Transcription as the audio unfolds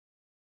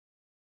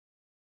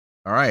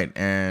All right,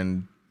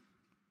 and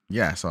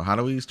yeah. So how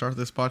do we start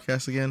this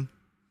podcast again?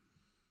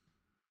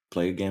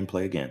 Play again,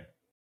 play again.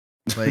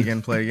 Play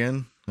again, play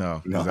again.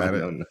 No, No, is that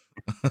it? no,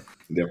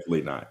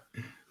 definitely not.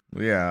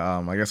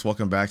 Yeah. I guess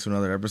welcome back to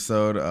another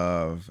episode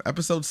of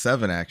episode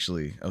 7,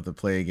 actually, of the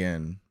Play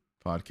Again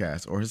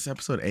podcast, or is this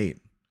episode 8?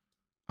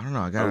 I don't know.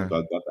 I was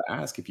about to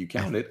ask if you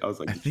counted. I was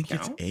like, I did you think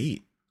it's count?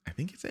 8. I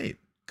think it's 8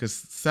 because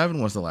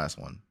 7 was the last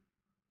one.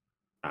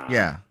 Ah,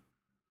 Yeah,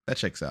 that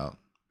checks out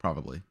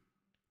probably.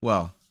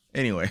 Well,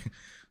 anyway,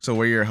 so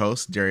we're your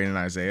hosts, Darian and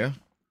Isaiah,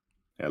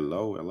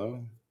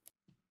 hello.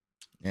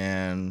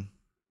 and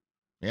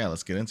yeah,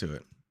 let's get into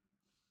it.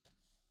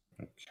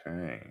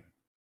 Okay.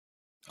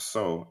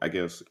 So I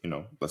guess,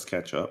 let's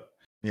catch up.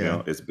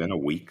 Yeah. It's been a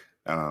week.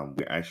 We're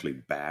actually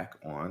back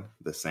on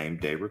the same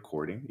day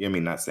recording. I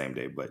mean, not same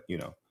day, but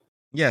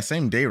Yeah,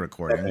 same day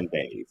recording. 7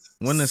 days.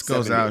 When this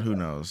goes 7 out, days. who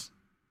knows?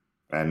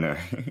 I know.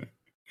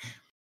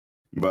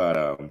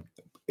 But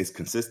it's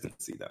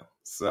consistency though.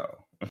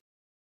 So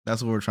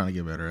That's what we're trying to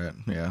get better at.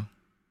 Yeah.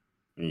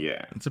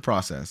 yeah, It's a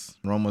process.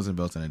 Rome wasn't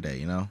built in a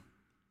day,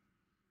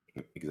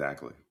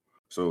 exactly.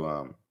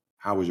 So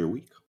how was your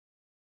week?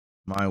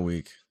 My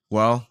week.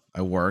 Well,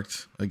 I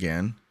worked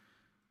again.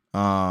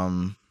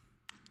 That's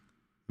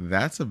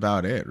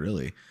about it,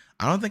 really.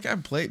 I don't think I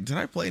played. Did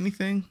I play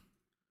anything?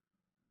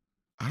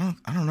 I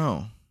don't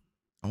know.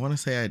 I want to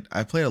say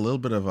I played a little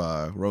bit of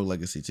Rogue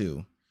Legacy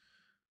too.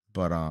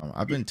 But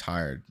I've been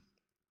tired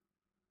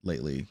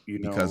lately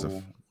because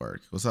of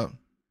work. What's up?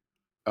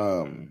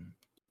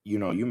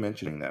 You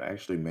mentioning that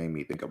actually made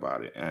me think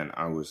about it, and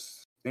I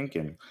was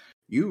thinking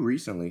you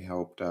recently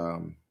helped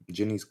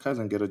Jenny's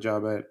cousin get a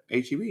job at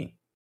HEB.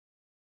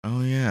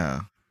 Oh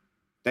yeah.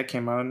 That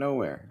came out of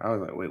nowhere. I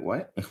was like, wait,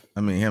 what?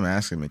 I mean, him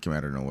asking me came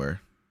out of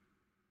nowhere.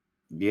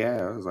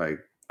 Yeah, I was like,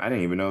 I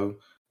didn't even know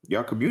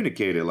y'all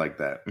communicated like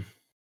that.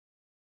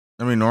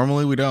 I mean,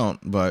 normally we don't,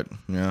 but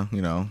yeah,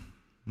 he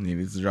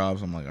needs the job,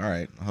 so I'm like, all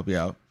right, I'll help you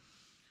out.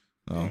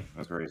 Oh,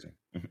 that's crazy.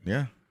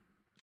 Yeah.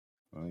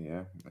 Well,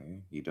 yeah,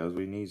 he does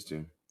what he needs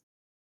to.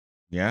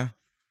 Yeah.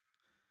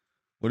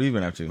 What have you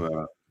been up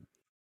to?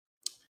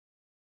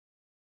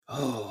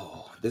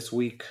 This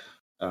week,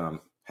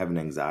 having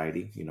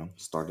anxiety,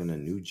 starting a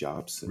new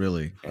job soon.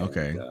 Really?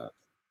 Okay.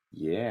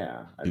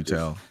 Yeah. Do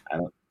tell.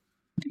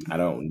 I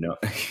don't know.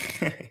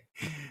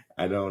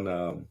 I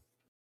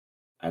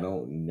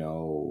don't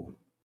know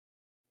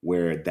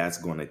where that's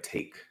going to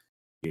take,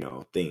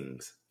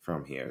 things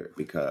from here,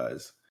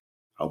 because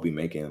I'll be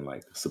making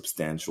like a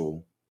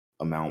substantial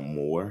amount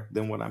more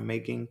than what I'm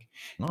making.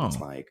 Oh. It's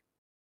like,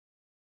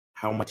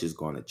 how much is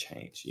going to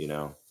change,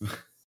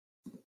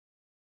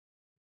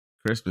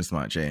 Christmas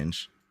might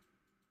change.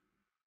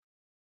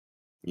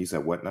 You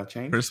said what not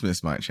change?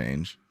 Christmas might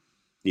change.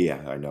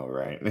 Yeah, I know,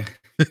 right?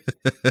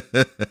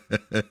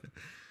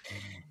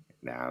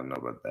 Nah, I don't know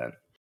about that.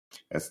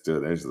 That's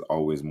still, there's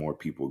always more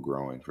people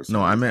growing for some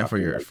No, I reason.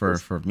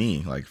 meant for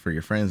me, like for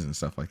your friends and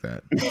stuff like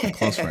that.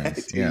 Close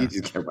friends. Yeah. You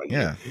just care about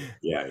yeah,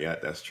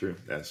 that's true.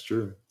 That's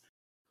true.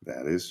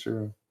 That is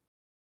true.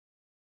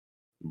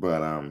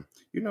 But I'm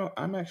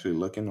actually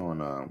looking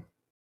on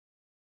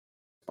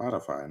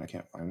Spotify and I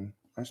can't find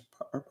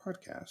our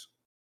podcast.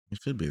 It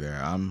should be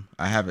there.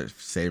 I have it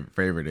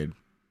favorited,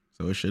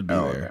 so it should be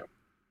there.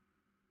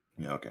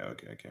 Okay.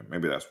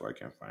 Maybe that's why I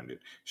can't find it.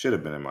 Should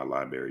have been in my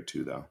library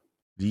too, though.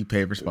 Do you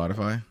pay for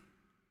Spotify?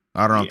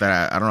 I don't know if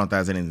that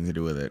has anything to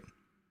do with it.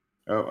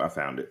 Oh, I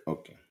found it.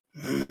 Okay.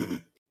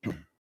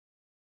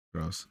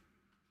 Gross.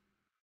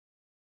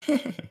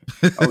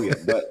 Oh yeah,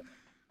 but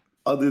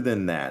other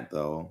than that,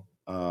 though,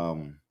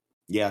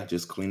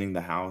 just cleaning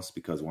the house,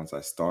 because once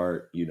I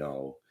start,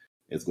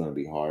 it's going to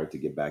be hard to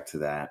get back to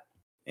that,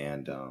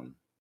 and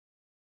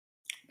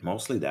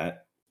mostly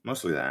that.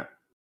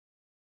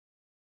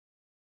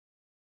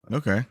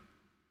 Okay. Have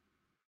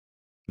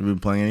you been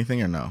playing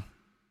anything or no?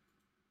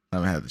 I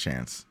haven't had the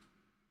chance.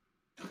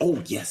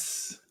 Oh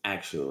yes,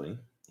 actually.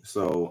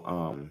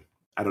 So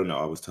I don't know.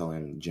 I was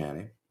telling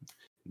Janet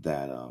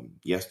that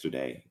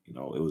yesterday, it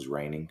was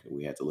raining.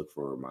 We had to look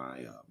for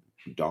my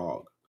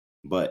dog,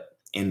 but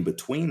in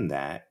between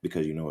that,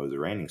 because it was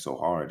raining so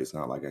hard, it's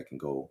not like I can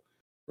go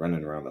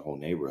running around the whole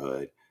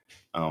neighborhood.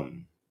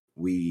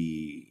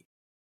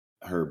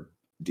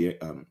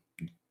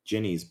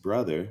 Jenny's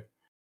brother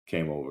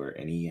came over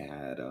and he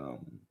had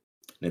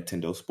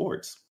Nintendo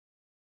Sports.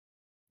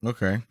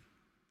 Okay.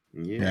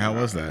 Yeah, how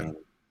was that?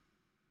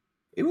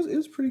 It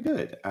was pretty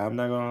good. I'm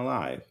not gonna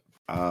lie.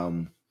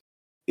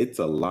 It's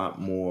a lot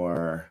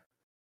more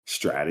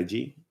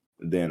strategy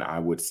than I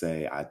would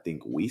say I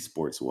think Wii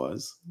Sports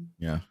was.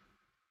 Yeah.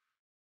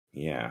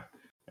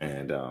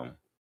 And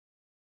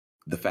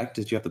the fact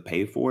that you have to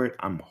pay for it,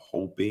 I'm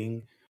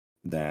hoping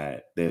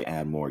that they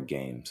add more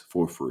games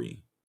for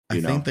free. I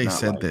think they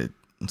said that.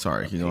 I'm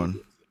sorry, keep going.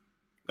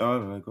 Oh,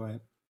 no, go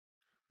ahead.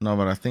 No,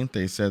 but I think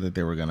they said that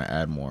they were going to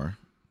add more,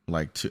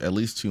 like at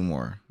least 2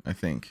 more. I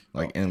think,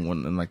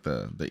 in like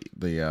the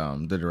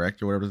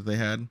direct or whatever that they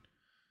had.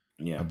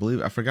 Yeah,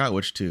 I forgot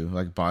which 2,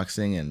 like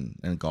boxing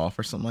and golf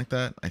or something like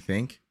that. I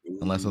think,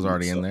 unless it was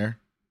already in there.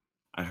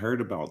 I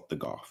heard about the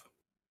golf.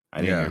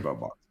 I didn't hear Yeah. about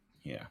boxing.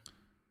 Yeah,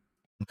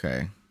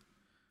 Okay.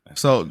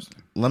 that's So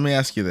interesting. let me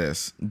ask you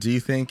this: do you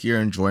think your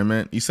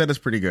enjoyment? You said it's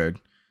pretty good.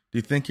 Do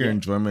you think your Yeah,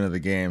 enjoyment of the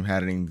game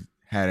had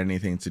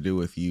anything to do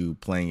with you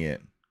playing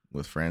it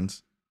with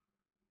friends?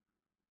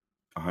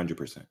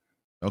 100%.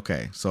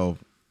 Okay, so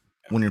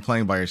when you're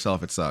playing by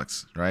yourself, it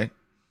sucks, right?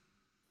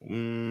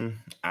 Mm,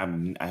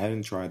 I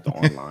haven't tried the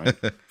online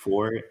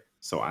for it,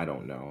 so I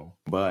don't know.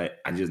 But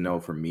I just know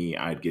for me,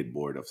 I'd get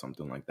bored of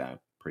something like that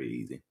pretty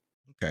easy.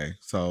 Okay,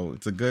 so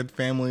it's a good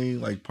family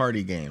like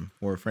party game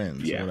for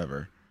friends or Yeah,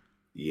 whatever.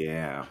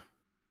 yeah.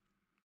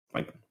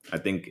 Like I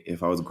think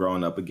if I was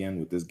growing up again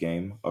with this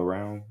game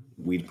around,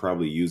 we'd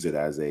probably use it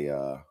as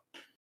a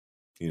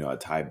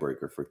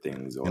tiebreaker for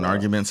things An or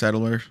argument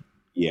settler.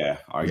 yeah,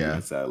 Yeah,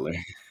 argument settler.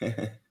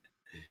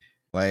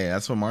 like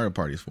that's what Mario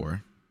Party's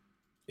for.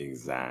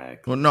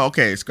 Well, Exactly. no,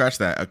 okay, scratch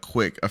that.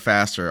 A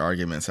faster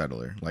argument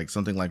settler, like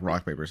something like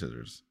rock paper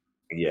scissors.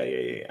 Yeah, yeah,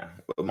 yeah, yeah.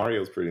 But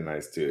Mario's pretty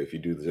nice too. If you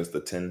do just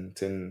the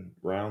ten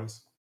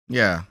rounds,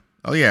 Yeah.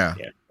 Oh yeah,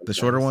 yeah, the that's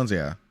shorter nice. ones.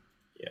 Yeah.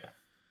 Yeah.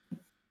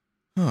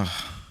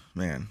 Oh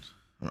man,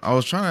 I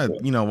was trying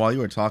But, to, while you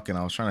were talking,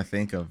 I was trying to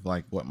think of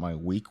like what my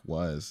week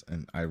was,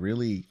 and I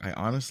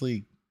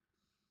honestly,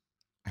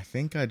 I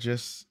think I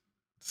just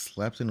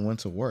slept and went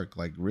to work.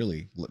 Like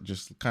really,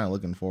 just kind of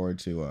looking forward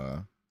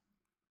to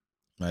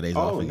my days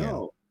off oh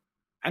again. no,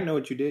 I know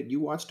what you did.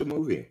 You watched a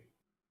movie.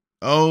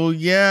 Oh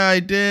yeah, I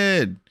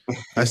did.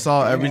 I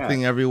saw Yeah,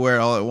 everything everywhere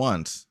all at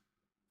once.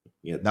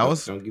 yeah. That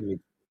was. Don't give me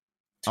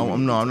too Oh,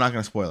 many no, I'm details. not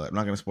gonna spoil it. I'm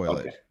not gonna spoil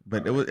it. Okay,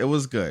 all But right. it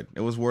was good. It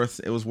was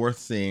worth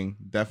seeing.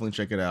 Definitely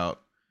check it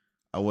out.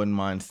 I wouldn't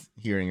mind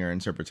hearing your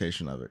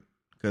interpretation of it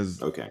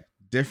because Okay,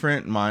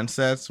 different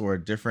mindsets or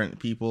different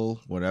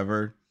people,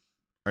 whatever,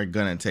 are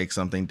gonna take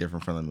something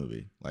different from the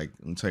movie. Like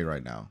I'm tell you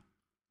right now,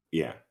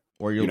 yeah.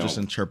 or you'll You just know,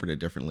 interpret it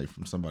differently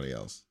from somebody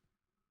else.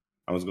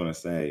 I was gonna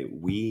say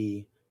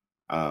we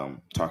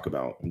talk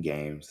about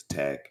games,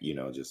 tech.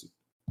 Just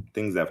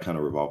things that kind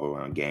of revolve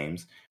around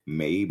games.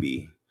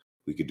 Maybe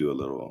we could do a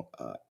little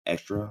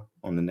extra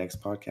on the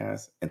next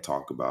podcast and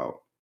talk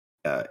about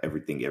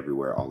everything,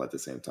 everywhere, all at the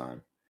same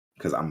time.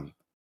 Because I'm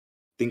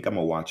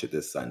gonna watch it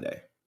this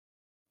Sunday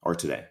or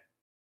today.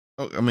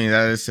 Oh, I mean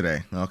that is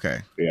today.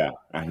 Okay, Yeah,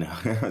 I know.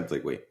 It's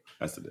like, wait,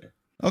 that's today.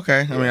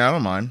 okay. I Yeah, mean I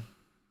don't mind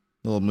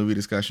a little movie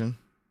discussion.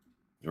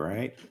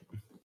 right.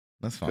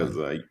 That's Because fine.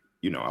 I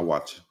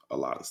watch a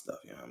lot of stuff.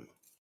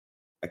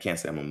 I can't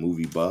say I'm a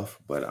movie buff,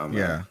 but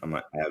Yeah, I'm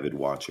an avid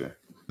watcher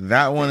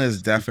that of one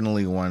is things.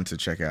 definitely one to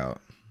check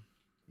out.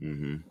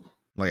 Hmm.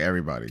 Like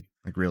everybody,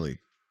 like really,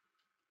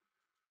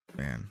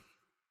 man,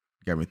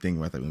 got me thinking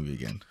about that movie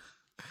again.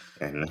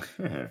 And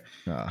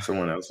Uh,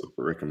 someone else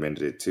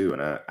recommended it too,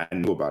 and I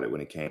knew about it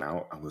when it came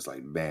out. I was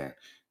like, man,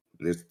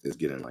 this is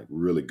getting like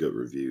really good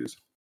reviews.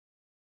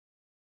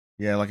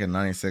 yeah, like a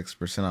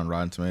 96% on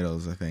Rotten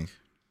Tomatoes, I think,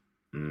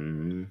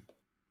 Hmm.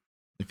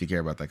 if you care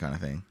about that kind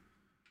of thing.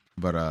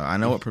 But I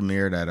know it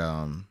premiered at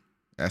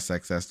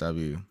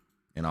SXSW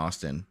in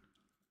Austin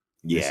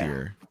this Yeah,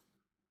 year.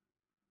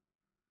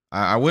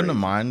 I wouldn't have crazy.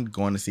 mind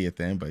going to see it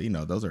then, but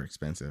those are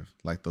expensive,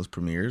 like those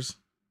premieres,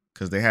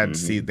 because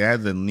Hmm. they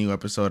had the new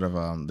episode of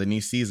the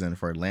new season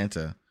for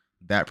Atlanta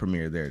that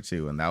premiered there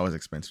too, and that was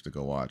expensive to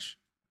go watch.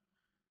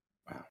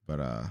 Wow.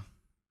 But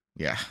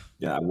yeah,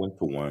 Yeah, I went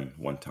for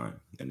one time,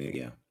 and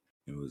it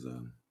was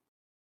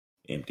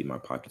empty my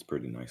pockets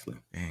pretty nicely.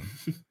 dang,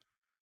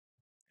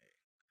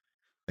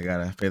 I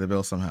gotta pay the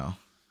bill somehow.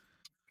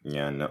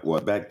 Yeah, no,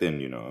 well, back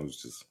then, I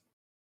was just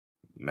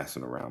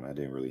messing around. I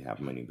didn't really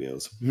have many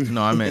bills.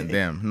 No, I meant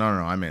them. No,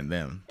 I meant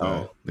them.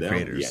 Oh, The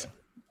them? Yeah, creators,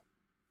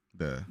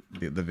 the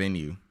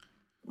venue.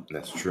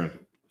 that's true.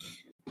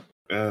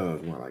 Oh,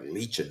 it's more like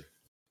leeching.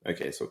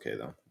 Okay, it's okay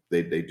though.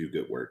 They do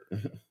good work.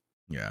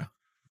 Yeah.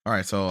 All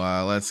right, so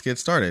let's get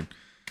started.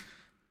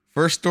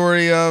 First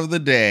story of the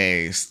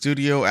day: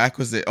 studio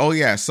acquisition. Oh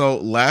yeah, so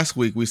last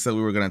week we said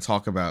we were going to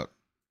talk about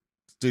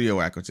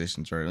studio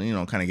acquisitions, or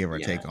kind of give our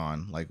Yeah, take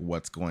on like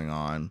what's going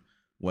on,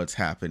 what's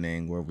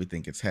happening, where we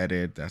think it's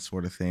headed, that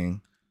sort of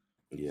thing.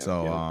 yep, So,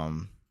 yep.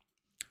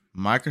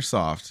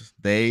 Microsoft,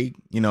 they,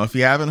 if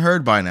you haven't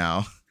heard by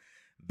now,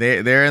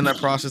 they're in the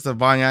process of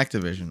buying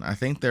Activision. I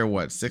think they're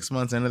what 6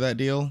 months into that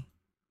deal.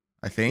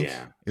 I think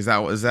Yeah, is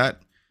that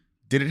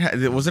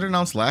did was it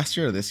announced last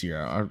year or this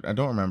year? I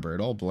don't remember.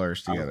 It all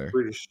blurs I'm together.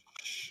 pretty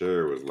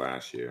sure it was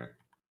last year.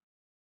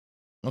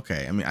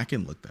 Okay, I mean I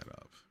can look that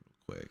up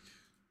real quick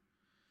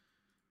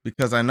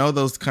because I know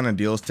those kind of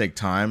deals take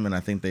time, and I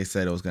think they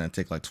said it was going to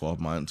take like 12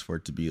 months for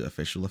it to be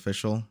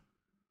official.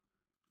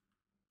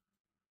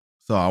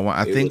 So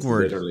I It think was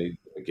we're literally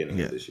the beginning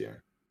of yeah this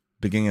year.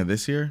 beginning of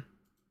this year.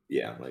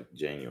 Yeah, like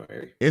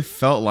January. It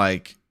felt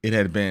like it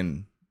had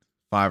been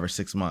 5 or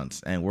 6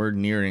 months, and we're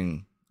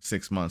nearing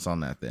 6 months on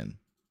that. Then,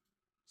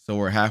 so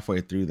we're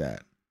halfway through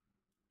that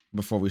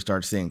before we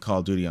start seeing Call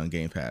of Duty on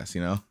Game Pass,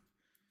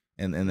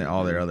 and then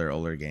all their Hmm. other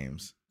older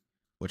games,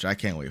 which I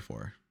can't wait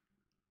for.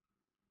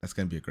 That's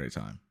gonna be a great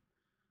time.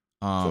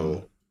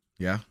 Um, So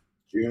yeah,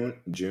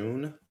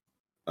 June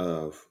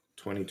of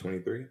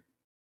 2023.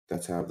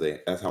 That's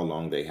how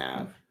long they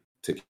have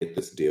to get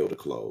this deal to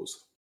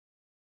close.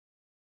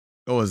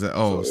 Oh, is it?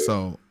 Oh, So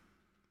so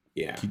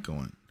yeah, keep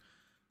going.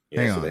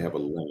 yeah. Hang So they on. have a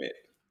limit.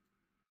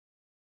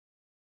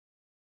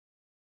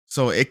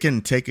 So it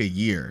can take a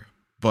year,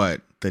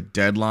 but the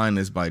deadline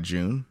is by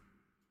June.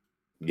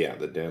 Yeah,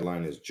 the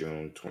deadline is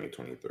June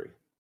 2023.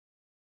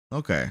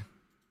 Okay,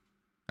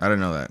 I didn't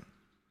know that.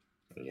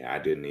 Yeah, I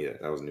didn't either.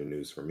 That was new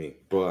news for me.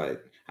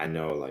 But I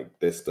know like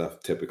this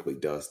stuff typically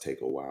does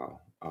take a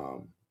while.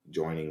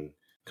 Joining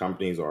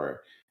companies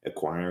or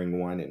acquiring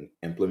one and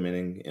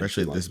implementing into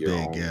Especially this like your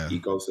big, own yeah.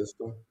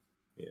 ecosystem.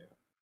 Yeah,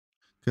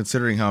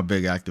 Considering how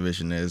big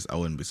Activision is, I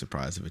wouldn't be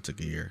surprised if it took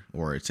a year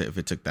or if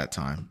it took that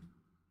time,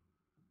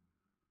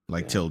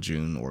 like yeah, till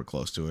June or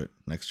close to it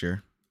next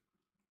year.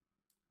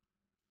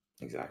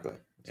 exactly.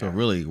 So Yeah,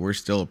 really, we're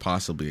still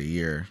possibly a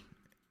year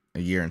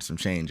and some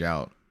change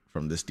out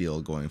from this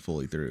deal going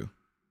fully through.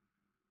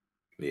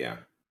 yeah.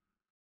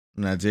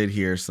 And I did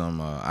hear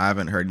some. I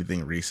haven't heard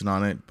anything recent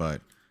on it,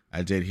 but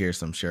I did hear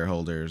some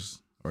shareholders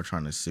are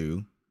trying to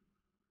sue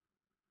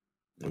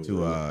Oh, to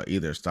really?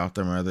 either stop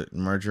the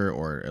merger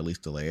or at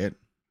least delay it.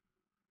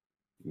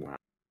 Wow.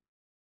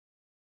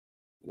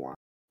 Wow.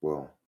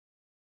 Well,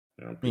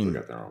 you know, I people mean,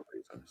 got their own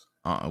reasons.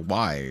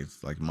 why?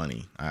 It's like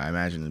money. I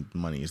imagine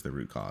money is the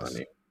root cause.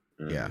 Money.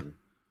 Yeah, Hmm.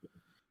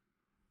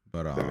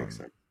 but That makes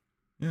sense.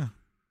 yeah,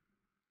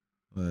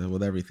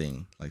 with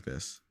everything like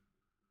this.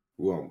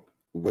 Well,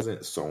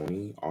 wasn't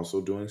Sony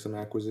also doing some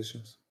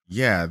acquisitions?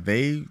 Yeah,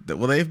 they've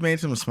made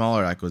some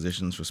smaller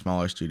acquisitions for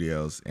smaller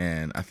studios,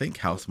 and I think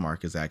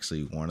Housemark is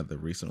actually one of the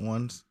recent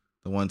ones.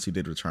 The ones who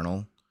did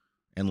Returnal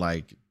and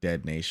like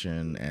Dead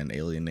Nation and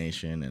Alien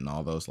Nation and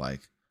all those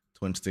like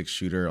twin stick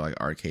shooter like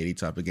arcadey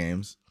type of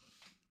games.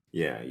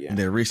 Yeah, yeah.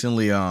 They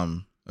recently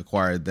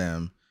acquired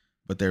them,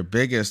 but their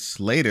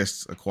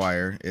latest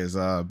acquire is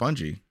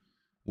Bungie,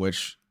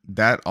 which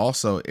that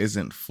also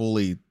isn't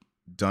fully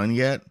done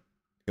yet.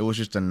 It was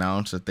just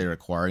announced that they're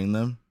acquiring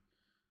them.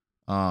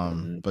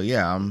 Hmm. But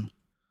yeah, I'm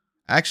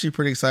actually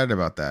pretty excited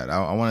about that.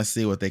 I want to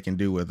see what they can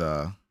do with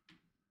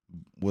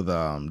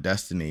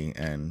Destiny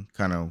and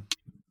kind of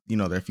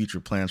their future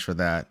plans for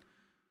that,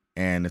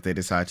 and if they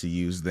decide to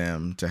use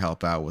them to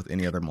help out with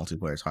any other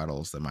multiplayer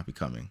titles that might be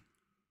coming.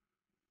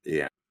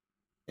 Yeah,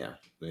 yeah,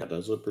 yeah.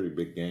 Those are pretty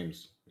big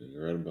games.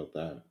 You're right about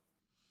that.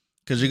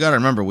 Because you got to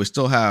remember, we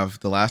still have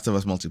The Last of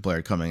Us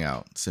multiplayer coming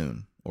out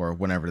soon, or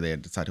whenever they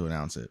decide to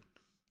announce it.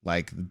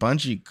 Like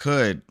Bungie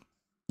could,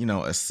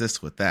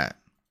 assist with that,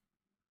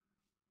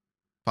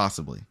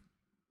 possibly.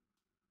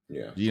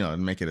 Yeah.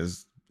 And make it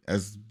as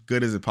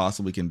good as it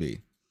possibly can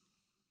be.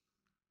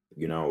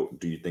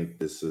 Do you think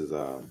this is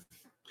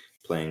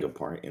playing a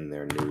part in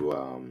their new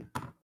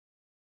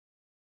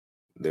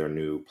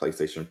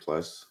PlayStation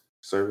Plus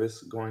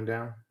service going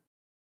down?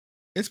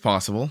 It's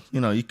possible.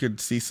 You could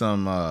see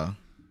some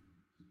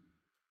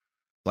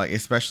like,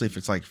 especially if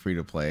it's like free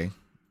to play.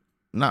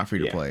 Not free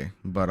to Yeah, play,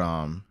 but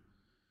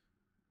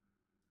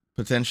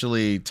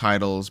potentially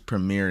titles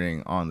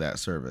premiering on that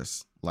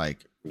service,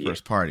 like yeah.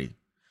 first party.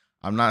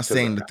 I'm not Because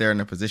saying that they're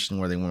in a position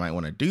where they might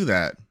want to do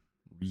that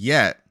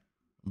yet,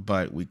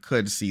 but we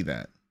could see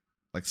that.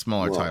 Like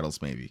smaller well,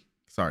 titles maybe.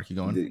 Sorry, keep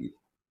going.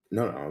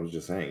 no, I was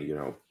just saying,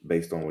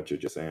 based on what you're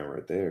just saying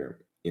right there,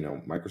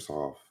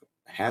 Microsoft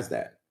has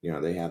that.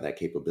 They have that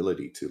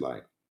capability to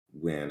like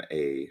when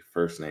a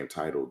first name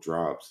title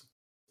drops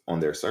on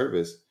their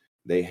service,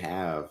 they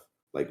have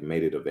like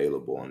made it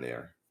available on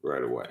there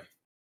right away.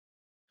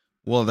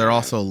 Well, they're And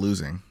also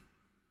losing,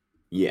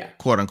 yeah,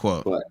 quote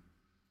unquote.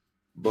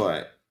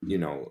 but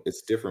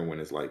it's different when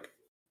it's like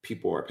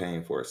people are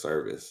paying for a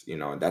service,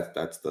 and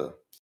that's the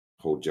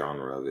whole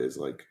genre of it, is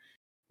like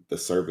the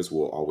service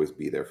will always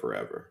be there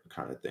forever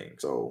kind of thing.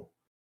 So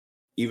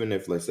even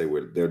if let's say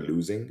they're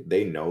losing,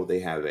 they know they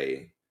have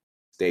a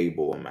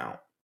stable amount,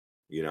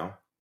 you know?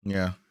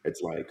 Yeah.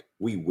 It's like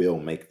we will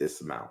make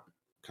this amount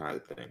kind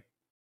of thing.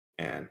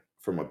 And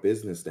from a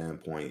business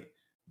standpoint,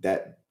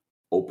 that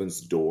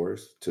opens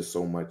doors to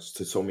so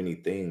many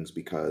things,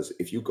 because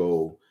if you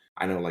go,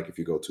 I know like if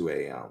you go to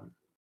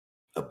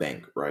a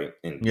bank, right?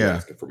 And you're Yeah.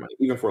 asking for money,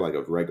 even for like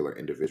a regular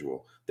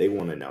individual, they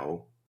want to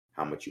know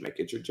how much you make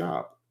at your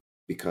job,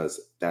 because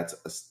that's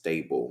a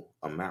stable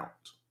amount,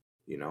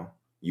 you know?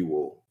 You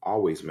will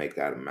always make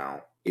that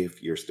amount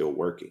if you're still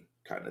working,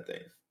 kind of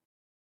thing.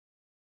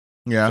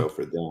 Yeah. So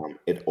for them,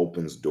 it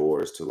opens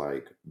doors to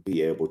like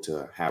be able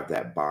to have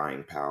that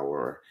buying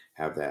power,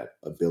 have that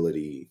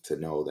ability to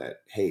know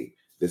that, hey,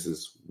 this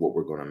is what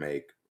we're going to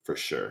make for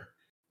sure.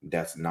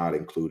 That's not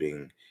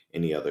including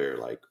any other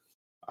like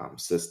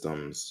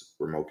systems,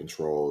 remote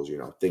controls,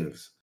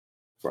 things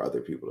for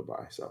other people to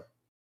buy. So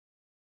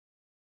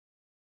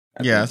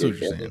Yeah, that's what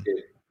you're saying.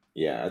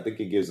 I think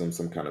it gives them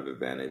some kind of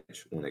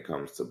advantage when it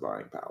comes to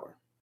buying power.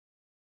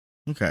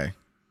 Okay.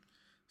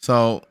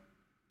 So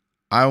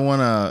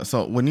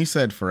so when you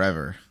said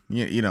forever,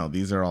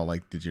 these are all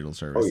like digital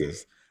Oh yeah,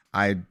 services.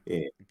 I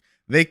yeah,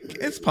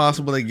 it's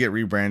possible they get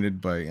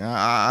rebranded, but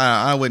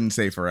I wouldn't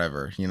say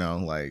forever,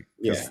 like,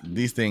 because yeah,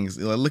 these things,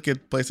 look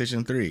at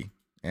PlayStation 3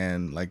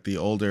 and like the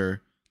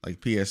older like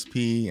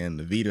PSP and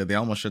the Vita, they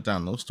almost shut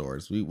down those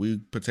stores. We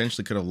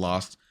potentially could have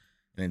lost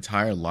an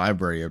entire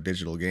library of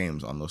digital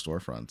games on those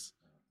storefronts,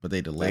 but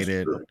they delayed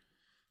That's it, true.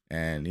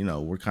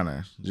 and we're kind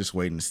of just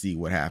waiting to see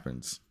what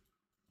happens.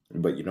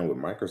 But with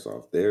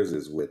Microsoft, theirs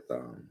is with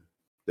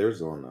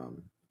theirs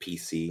on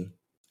PC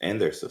and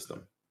their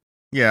system.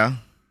 Yeah,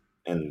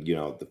 And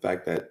the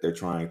fact that they're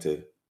trying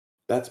to,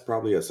 that's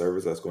probably a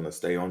service that's going to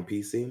stay on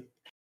PC.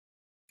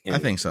 I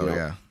And think so.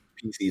 Yeah.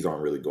 PCs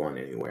aren't really going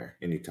anywhere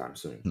anytime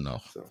soon. No.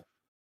 So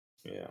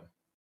yeah,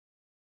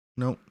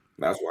 Nope.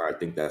 that's why I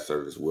think that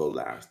service will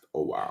last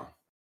a while.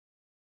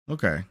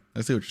 Okay,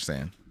 I see what you're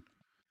saying.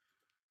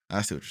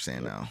 Yeah.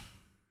 Now.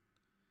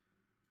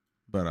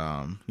 But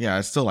yeah,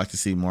 I'd still like to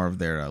see more of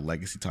their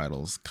legacy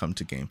titles come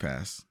to Game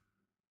Pass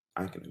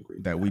I can agree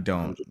with that we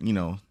don't,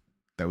 100%.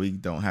 that we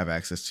don't have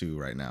access to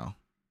right now.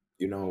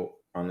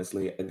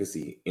 Honestly, I could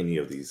see any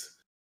of these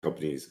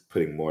companies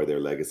putting more of their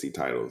legacy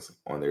titles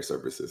on their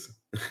services.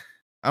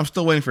 I'm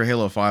still waiting for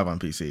Halo 5 on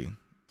PC.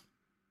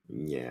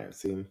 Yeah,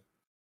 see,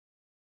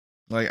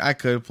 Like, I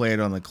could play it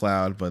on the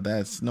cloud, but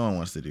no one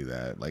wants to do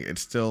that. Like,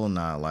 it's still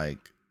not like,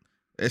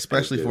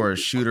 especially good for a as-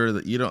 shooter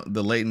that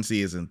the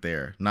latency isn't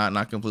there.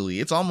 Not completely.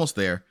 It's almost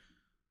there,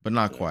 but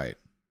not Yeah. quite.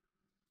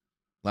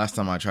 Last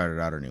time I tried it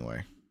out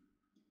anyway.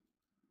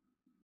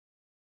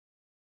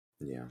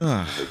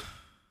 Yeah.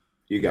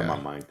 You got Yeah. my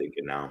mind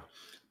thinking now.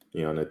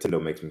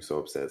 Nintendo makes me so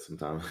upset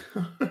sometimes.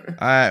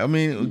 I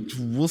mean,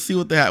 we'll see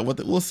what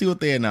we'll see what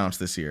they announce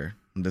this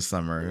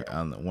summer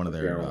on one of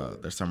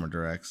their summer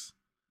directs.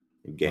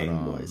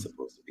 Game Boy is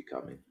supposed to be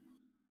coming.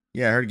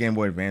 Yeah, I heard Game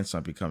Boy Advance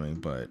might be coming,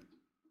 but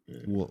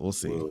we'll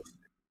see.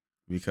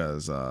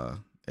 Because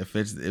if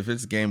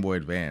it's Game Boy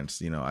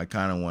Advance, I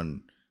kind of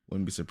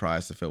wouldn't be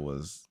surprised if it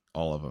was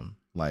all of them,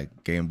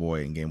 like Game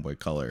Boy and Game Boy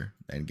Color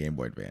and Game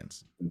Boy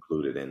Advance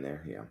included in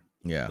there. Yeah.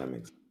 Yeah. That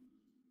makes sense.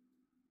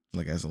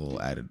 Like as a little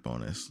added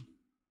bonus.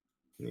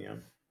 Yeah.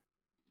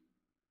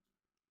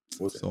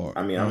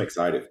 I'm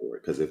excited for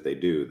it because if they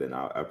do, then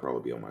I'll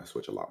probably be on my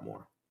Switch a lot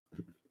more.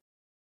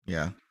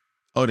 Yeah.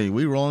 Oh, did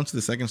we roll into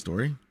the second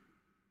story?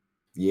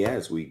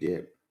 Yes, we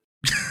did.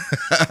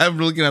 I'm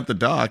looking at the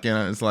doc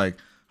and it's like,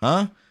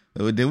 huh?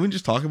 Did we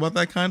just talk about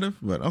that kind of?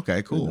 But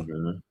okay, cool.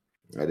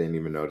 Mm-hmm. I didn't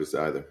even notice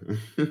either.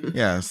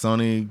 Yeah,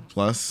 Sony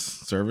Plus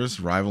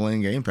service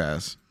rivaling Game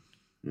Pass.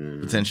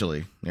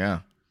 Potentially. Yeah.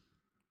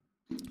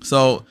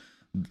 So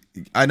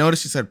I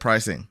noticed you said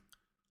pricing.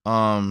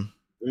 Well,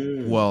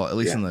 at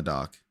least in the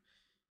doc.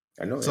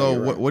 I know.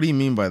 So what do you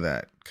mean by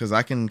that? Because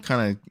I can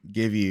kind of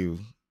give you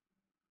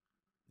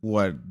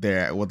what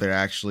they're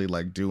actually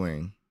like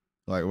doing.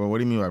 Like, well, what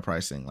do you mean by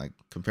pricing? Like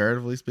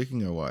comparatively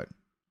speaking, or what?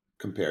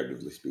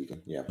 Comparatively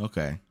speaking, yeah.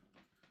 Okay.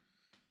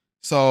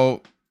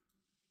 So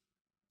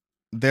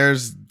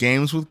there's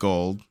games with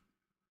gold,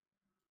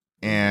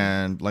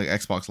 and like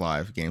Xbox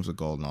Live games with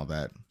gold and all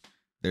that.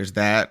 There's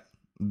that.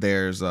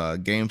 There's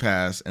Game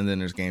Pass, and then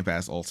there's Game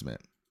Pass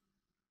Ultimate.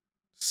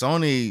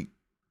 Sony,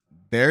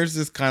 theirs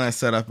is kind of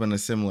set up in a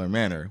similar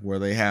manner where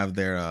they have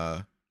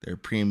their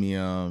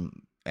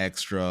premium,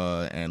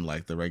 extra, and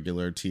like the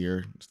regular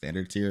tier,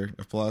 standard tier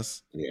of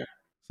Plus. Yeah.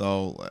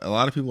 So a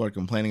lot of people are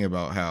complaining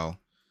about how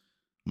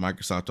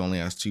Microsoft only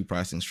has 2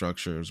 pricing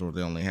structures, or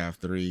they only have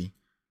 3.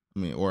 I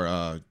mean,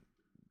 or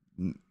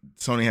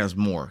Sony has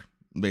more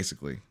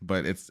basically,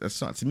 but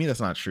it's not, to me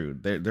that's not true.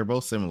 They're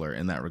both similar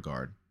in that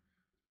regard.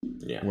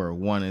 Yeah. Where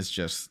one is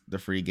just the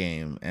free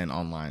game and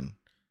online,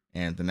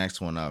 and the next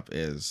one up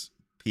is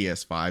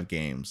PS5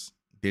 games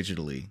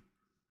digitally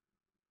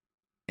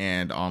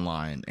and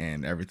online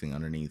and everything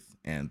underneath.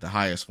 And the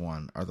highest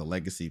one are the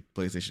legacy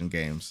PlayStation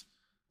games,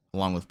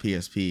 along with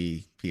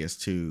PSP,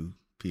 PS2,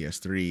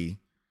 PS3,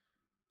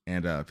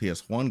 and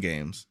PS1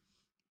 games,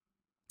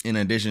 in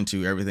addition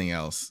to everything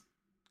else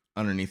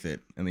underneath it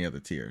in the other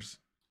tiers.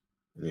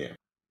 Yeah.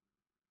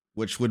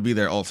 Which would be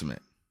their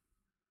ultimate.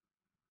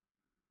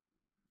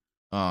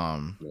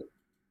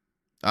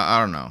 I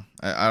don't know.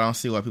 I don't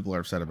see why people are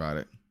upset about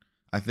it.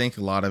 I think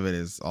a lot of it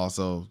is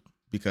also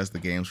because the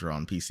games are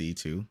on PC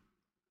too.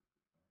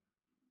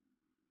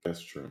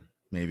 That's true.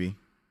 Maybe.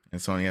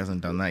 And Sony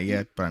hasn't done that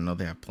yet, but I know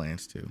they have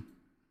plans to.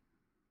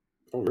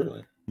 Oh,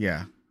 really?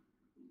 Yeah.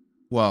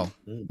 Well,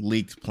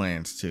 leaked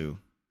plans too.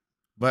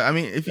 But I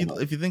mean, if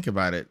you think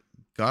about it,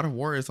 God of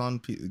War is on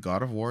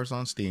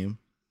Steam.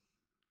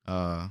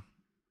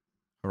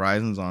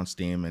 Horizon's on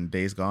Steam, and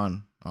Days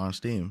Gone on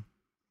Steam.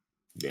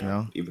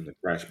 Yeah. Even the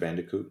Crash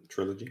Bandicoot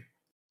trilogy.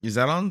 Is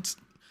that on?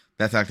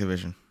 That's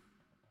Activision.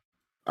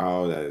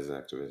 Oh, that is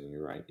Activision.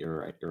 You're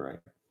right.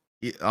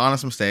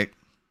 Honest mistake.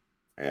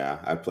 Yeah,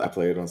 I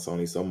play it on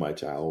Sony so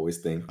much. I always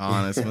think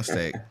honest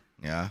mistake.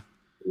 Yeah.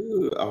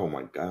 Ooh, oh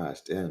my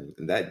gosh, damn!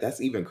 And that's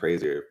even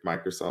crazier. If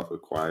Microsoft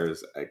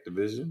acquires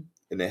Activision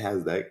and it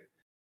has that,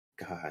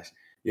 gosh,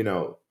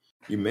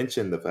 you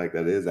mentioned the fact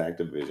that it is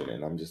Activision,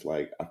 and I'm just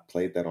like, I've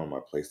played that on my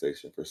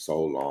PlayStation for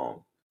so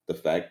long. The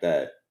fact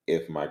that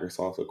if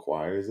Microsoft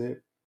acquires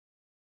it,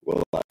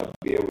 will I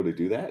be able to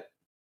do that?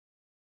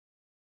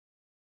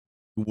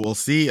 We'll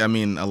see. I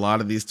mean, a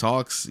lot of these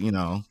talks,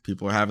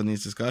 people are having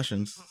these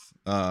discussions.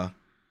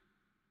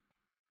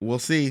 We'll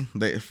see.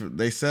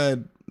 They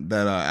said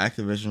that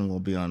Activision will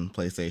be on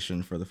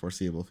PlayStation for the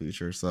foreseeable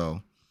future,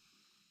 so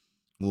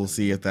we'll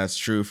see if that's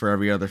true for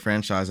every other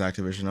franchise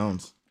Activision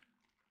owns.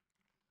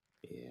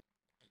 Yeah,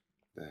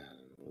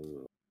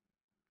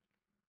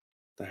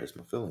 that hurts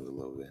my feelings a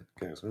little bit.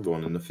 Guys, I'm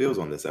going in the feels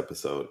on this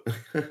episode.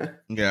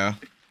 Yeah.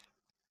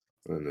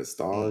 The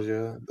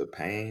nostalgia, the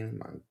pain,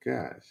 my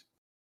gosh.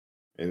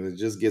 And it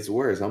just gets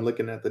worse. I'm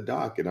looking at the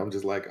doc and I'm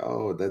just like,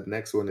 oh, that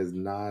next one is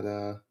not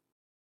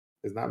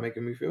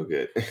making me feel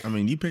good. I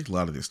mean, you picked a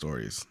lot of these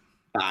stories.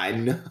 I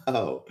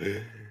know.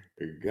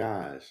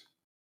 Gosh.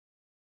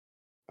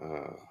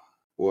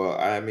 Well,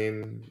 I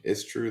mean,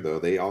 it's true though.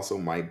 They also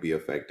might be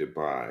affected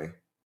by,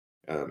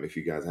 if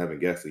you guys haven't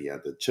guessed it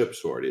yet, the chip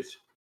shortage,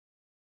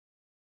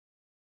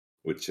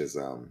 which is,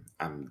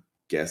 I'm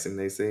guessing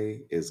they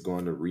say is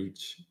going to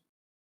reach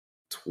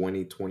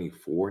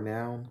 2024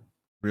 now.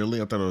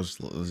 Really? I thought it was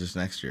just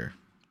next year.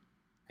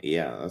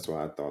 Yeah, that's what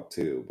I thought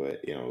too.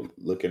 But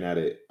looking at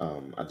it,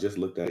 I just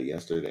looked at it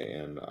yesterday,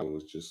 and I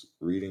was just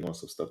reading on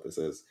some stuff that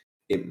says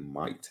it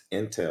might.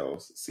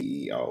 Intel's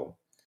CEO,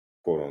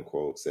 quote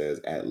unquote, says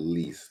at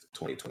least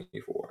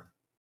 2024.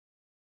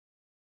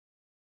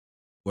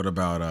 What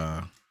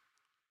about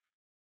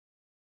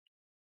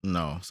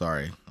no,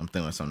 sorry. I'm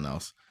thinking of something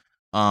else.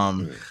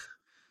 Mm.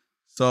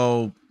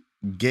 So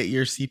get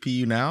your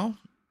CPU now.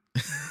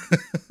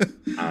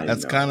 I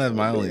That's know. kind of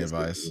my I've been only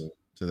advice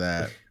to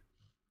that.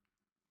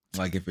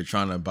 Like if you're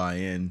trying to buy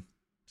in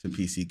to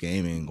PC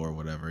gaming or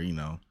whatever,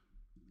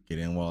 get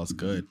in while it's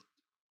good.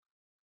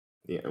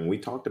 Yeah, and we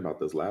talked about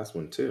this last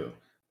one too.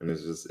 And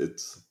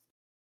it's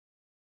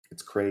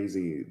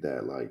crazy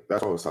that like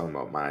that's what I was talking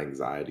about, my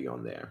anxiety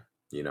on there,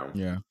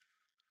 Yeah.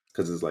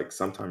 because it's like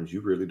sometimes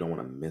you really don't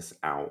want to miss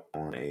out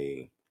on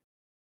a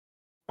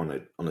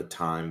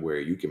time where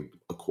you can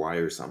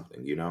acquire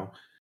something,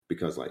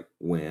 because like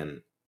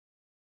when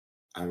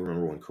I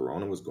remember when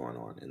Corona was going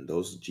on and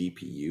those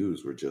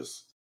GPUs were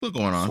just What's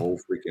going on? so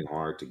freaking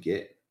hard to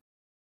get.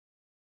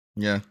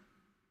 Yeah.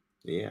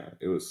 Yeah,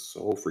 it was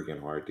so freaking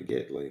hard to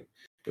get. Like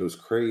it was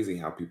crazy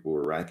how people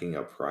were racking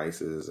up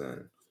prices,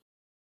 and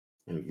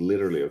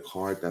literally a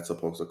card that's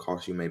supposed to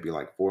cost you maybe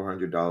like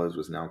 $400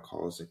 was now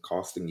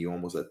costing you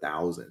almost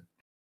 1,000.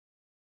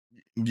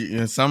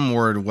 Some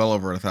were well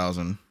over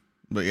 1,000,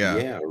 but yeah.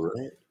 Yeah,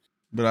 right.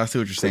 But I see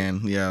what you're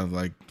saying. Yeah,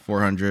 like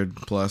 400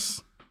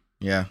 plus.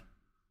 Yeah.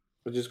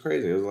 Which is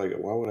crazy. It was like,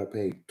 why would I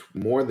pay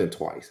more than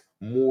twice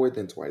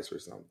for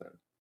something?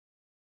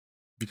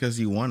 Because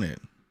you want it.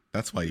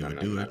 That's why you No, would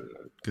no, do no, it.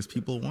 no. Because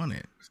people want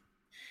it.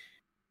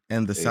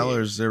 And the Yeah,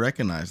 sellers, they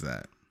recognize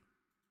that.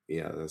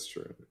 yeah, that's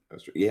true.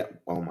 That's true. Yeah.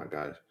 Oh my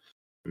gosh,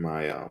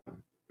 my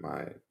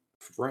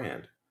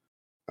friend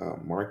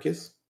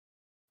Marcus,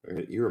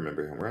 you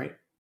remember him, right?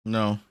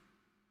 No.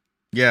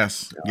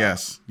 Yes. Uh,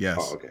 Yes. oh,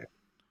 Yes. okay.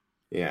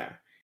 Yeah,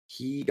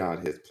 he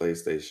got his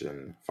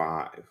PlayStation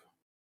 5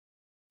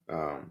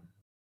 um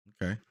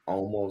Okay.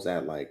 almost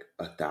at like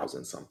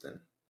 1,000 something.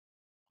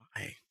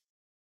 Why?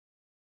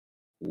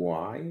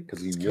 Why?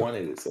 Because he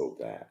wanted it so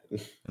bad.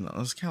 And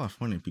those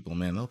California people,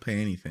 man, they'll pay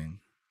anything,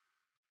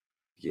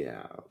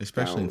 Yeah, that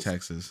especially in was,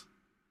 Texas.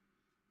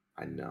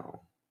 I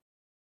know.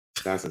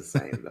 That's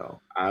insane though.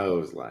 I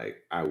was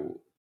like, and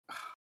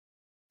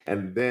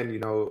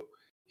then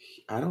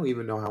I don't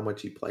even know how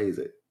much he plays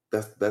it.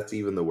 That's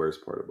even the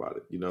worst part about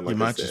it. He Like I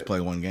might just said,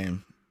 play one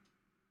game.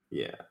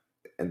 yeah,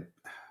 and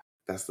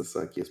that's the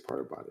suckiest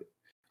part about it.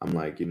 I'm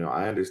like,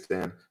 I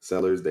understand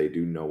sellers, they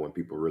do know when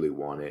people really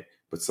want it,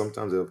 but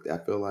sometimes I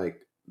feel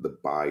like the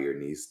buyer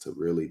needs to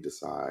really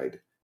decide: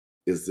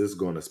 am I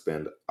going to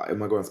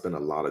spend a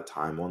lot of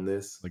time on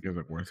this? Like, is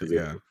it worth it?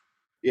 Because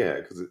Yeah.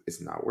 because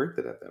it's not worth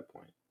it at that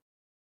point.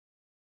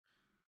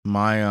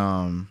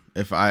 My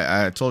if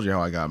I told you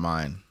how I got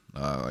mine,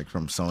 like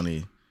from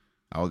Sony,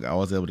 I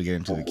was able to get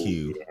into the Oh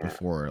queue yeah,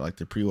 before, like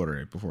to pre-order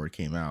it before it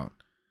came out.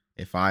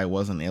 If I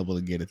wasn't able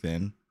to get it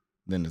then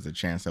there's a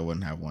chance I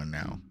wouldn't have one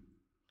now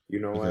you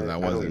know because what? I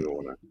wasn't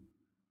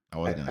I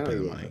gonna pay don't the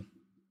even want to. money.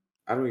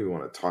 I don't even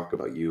want to talk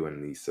about you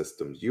and these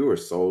systems. You are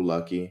so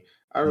lucky.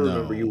 I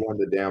remember you No. won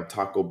the damn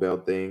Taco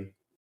Bell thing.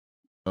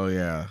 Oh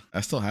yeah,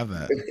 I still have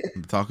that.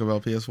 The Taco Bell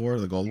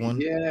PS4, the gold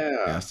one. Yeah,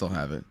 I Yeah, still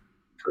have it.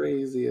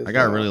 crazy I as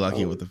got really hell.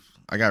 lucky with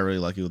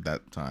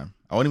that time.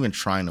 I wasn't even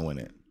trying to win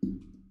it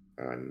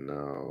I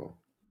know.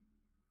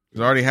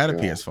 because I already My had a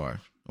God. PS5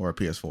 or a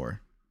PS4.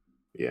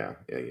 Yeah,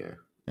 yeah, yeah.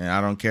 And I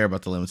don't care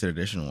about the limited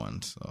edition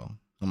ones. So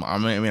I'm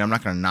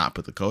not gonna not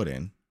put the code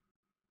in.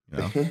 You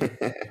know?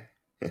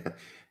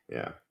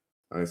 Yeah.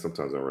 I mean,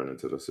 sometimes I run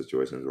into those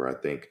situations where I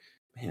think,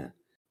 man,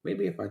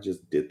 maybe if I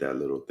just did that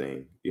little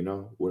thing,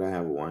 would I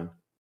have one?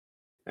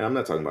 And I'm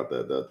not talking about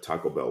the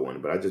Taco Bell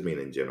one, but I just mean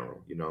in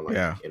general, like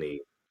Yeah.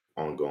 any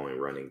ongoing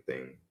running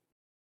thing.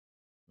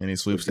 Any But you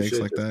sweepstakes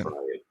should like just that?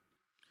 try it.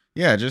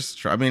 Yeah, just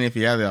try. I mean, if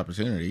you have the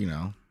opportunity,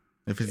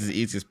 if it's Yeah, as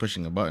easy as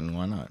pushing a button,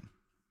 why not?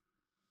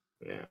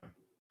 yeah. Oh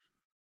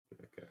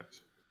my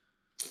gosh.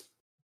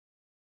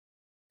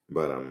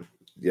 But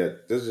yeah,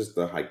 there's just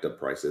the hiked up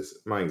prices.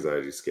 My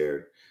anxiety's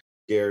scared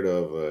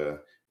of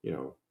you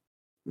know,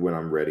 when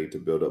I'm ready to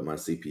build up my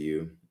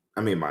CPU.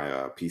 I mean my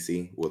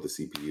PC. Will the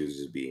CPUs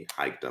just be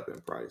hiked up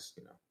in price?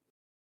 You know.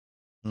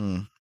 Hmm.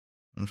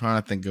 I'm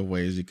trying to think of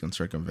ways you can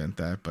circumvent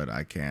that, but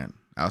I can't.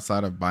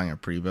 Outside of buying a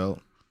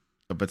pre-built,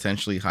 a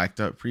potentially hiked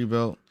up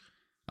pre-built,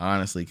 I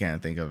honestly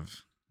can't think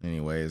of any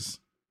ways.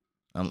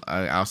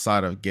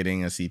 Outside of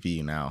getting a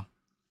CPU now.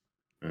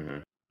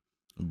 Mm-hmm.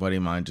 A buddy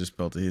of mine just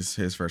built his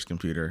first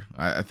computer.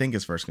 I think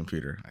his first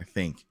computer. I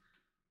think,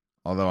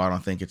 although I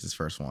don't think it's his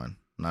first one.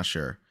 I'm not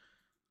sure.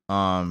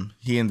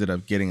 He ended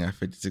up getting a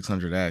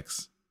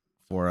 5600X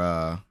for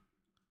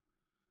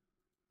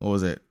what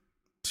was it?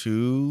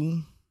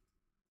 Two.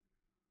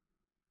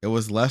 It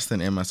was less than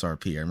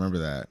MSRP. I remember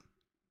that.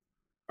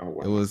 Oh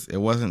It wow. was. It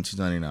wasn't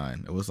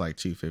 299. It was like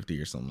 250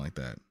 or something like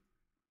that,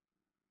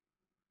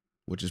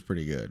 which is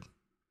pretty good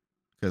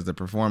because the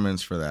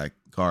performance for that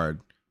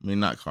card. I mean,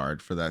 not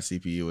card for that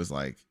CPU is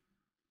like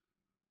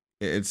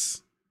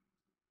it's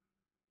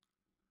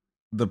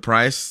the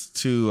price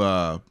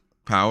to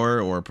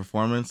power or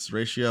performance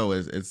ratio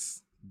is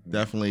it's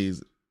definitely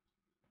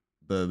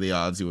the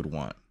odds you would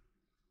want.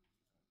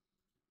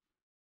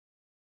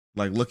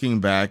 Like looking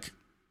back,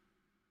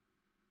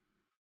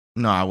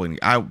 no, I wouldn't.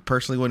 I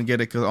personally wouldn't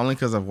get it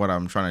because of what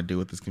I'm trying to do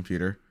with this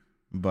computer.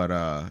 But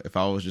if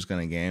I was just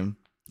gonna game,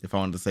 if I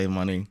wanted to save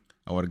money,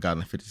 I would have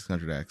gotten a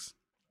 5600X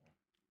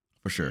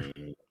for sure.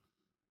 Mm,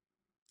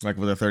 Like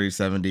with a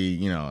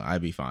 3070,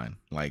 I'd be fine.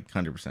 Like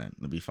 100%,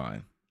 it'd be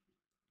fine.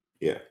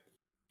 yeah.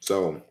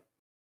 So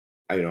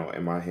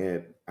in my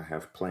head, I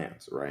have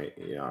plans, right?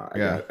 Yeah, I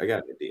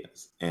got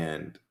ideas,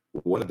 and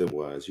one of them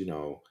was,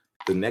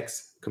 the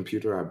next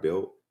computer I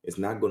built is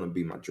not going to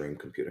be my dream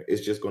computer.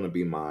 It's just going to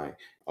be my,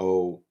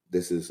 oh,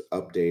 this is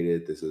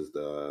updated. This is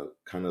the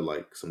kind of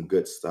like some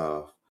good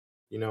stuff,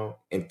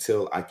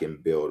 until I can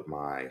build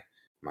my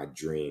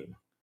dream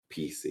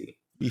PC.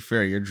 be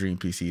fair. Your dream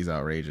PC is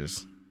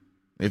outrageous.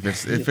 If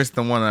it's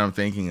the one that I'm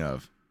thinking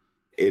of.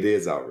 It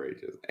is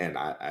outrageous, and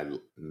I'm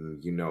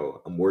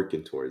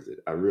working towards it.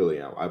 I really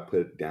am. I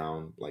put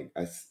down like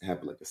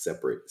have like a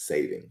separate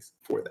savings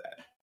for that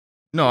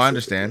No, I specifically.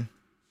 understand.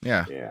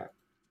 Yeah, Yeah,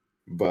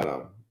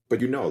 but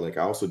like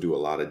I also do a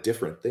lot of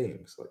different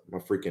things. Like my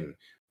freaking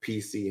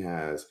PC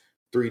has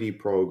 3D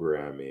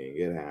programming.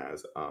 It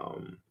has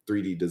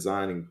 3D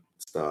designing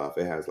stuff.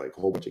 It has like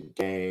a whole bunch of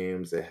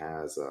games. It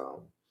has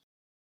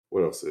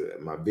what else?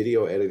 My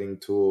video editing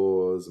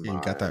tools. you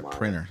got that My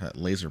printer, that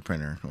laser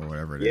printer or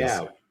whatever it is,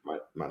 Yeah,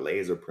 my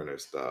laser printer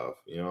stuff.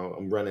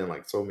 I'm running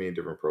like so many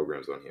different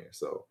programs on here.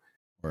 So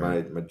or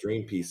my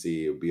dream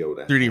PC will be able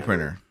to 3D handle.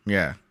 printer.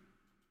 Yeah,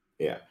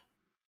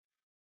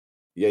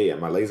 Yeah, yeah.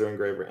 My laser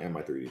engraver and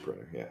my 3D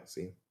printer. Yeah,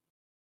 see,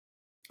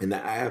 and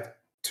I have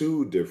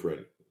two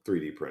different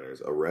 3D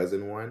printers: a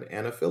resin one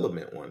and a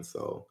filament one.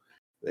 So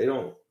they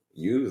don't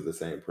use the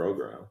same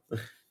program. of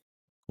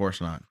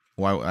course not.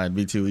 Why? I'd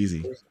be too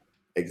easy.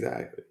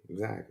 Exactly,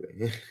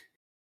 exactly.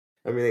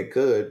 I mean, it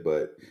could,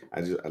 but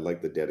I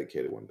like the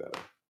dedicated one better.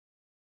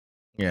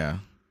 Yeah,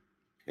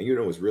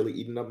 And what's really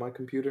eating up my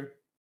computer?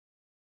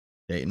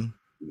 Dayton.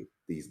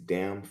 These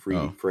damn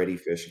Oh, Freddy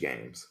Fish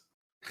games.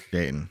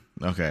 Dayton.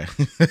 Okay.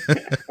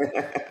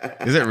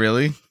 Is it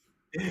really?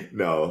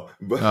 No,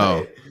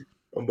 Oh,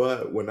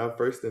 but when I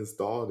first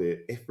installed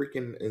it, it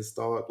freaking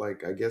installed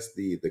like I guess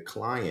the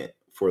client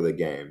for the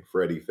game,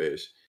 Freddy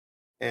Fish.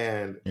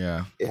 And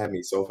yeah. it had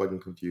me so fucking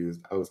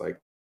confused. I was like,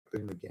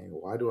 in the game,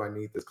 why do I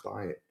need this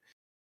client?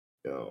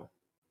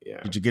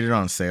 Yeah. Did you get it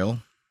on sale?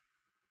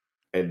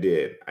 I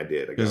did. I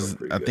did. I got a Because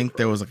pretty I good think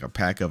there price. was like a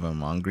pack of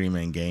them on Green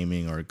Man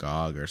Gaming or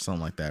GOG or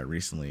something like that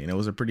recently, and it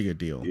was a pretty good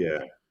deal. Yeah.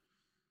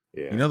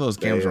 You Yeah. know those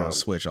games They are on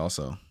Switch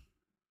also.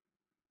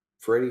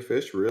 Freddy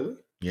Fish, really?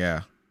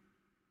 Yeah,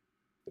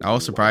 I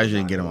was Ooh, I surprised did you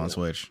didn't not get them know on that.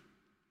 Switch.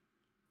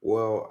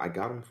 Well, I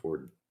got them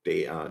for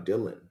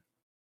Dylan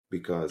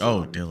because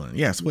Oh, Dylan.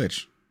 Yeah,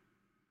 Switch.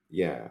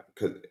 yeah,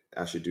 cuz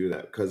I should do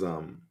that cuz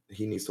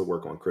he needs to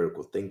work on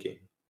critical thinking.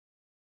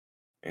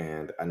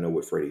 And I know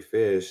with Freddy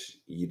Fish,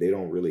 they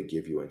don't really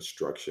give you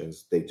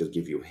instructions. They just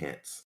give you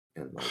hints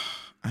and like,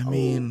 I "Oh,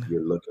 mean,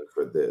 you're looking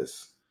for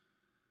this."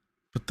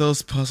 but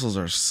those puzzles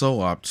are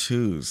so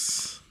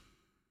obtuse.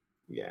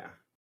 Yeah.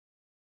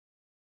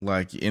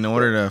 Like, in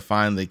order But to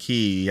find the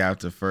key, you have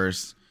to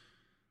first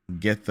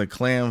get the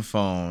clam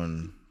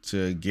phone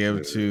to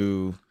give mhm.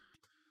 to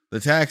the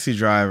taxi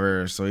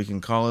driver so he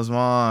can call his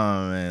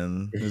mom,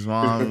 and his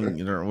mom,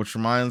 which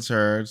reminds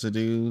her to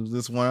do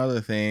this one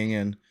other thing,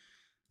 and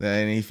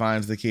then he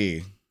finds the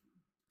key.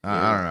 I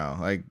Yeah. don't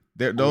know. Like,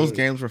 I those mean,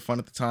 games were fun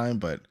at the time,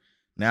 but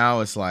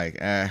now it's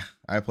like, I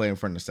play them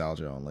for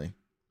nostalgia only.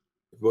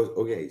 well,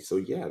 okay, so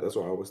yeah, that's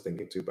what I was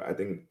thinking too. But I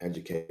think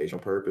educational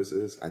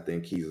purposes, I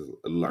think he's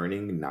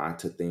learning not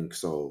to think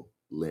so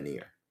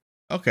linear.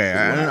 Okay,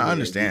 Because I when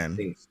he understand.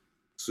 thinks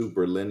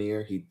super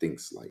linear, he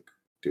thinks like,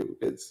 dude,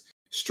 it's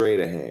straight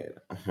ahead.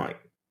 I'm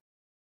like,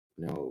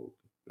 no,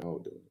 no,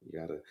 dude, you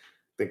gotta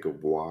think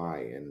of why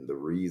and the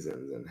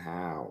reasons and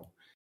how.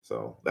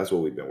 So that's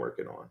what we've been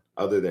working on.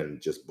 Other than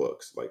just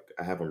books, like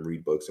I have them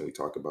read books and we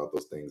talk about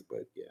those things.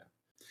 But yeah,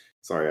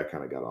 sorry, I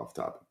kind of got off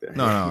topic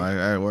No, there.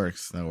 no, it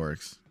works. That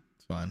works.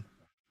 It's fine.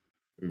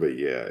 But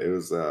yeah, it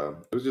was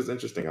just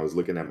interesting. I was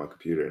looking at my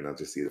computer and I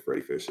just see the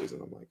Freddy Fishers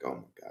and I'm like, oh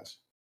my gosh,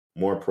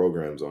 more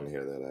programs on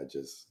here that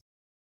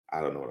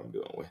I don't know what I'm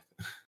doing with.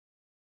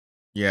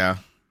 Yeah.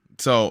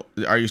 So,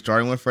 are you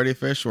starting with Freddy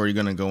Fish, or are you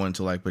gonna go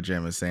into like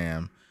Pajama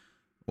Sam,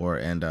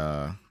 and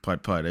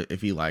Putt Putt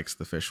if he likes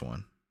the fish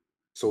one?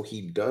 So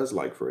he does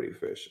like Freddy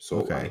Fish.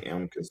 So I Okay.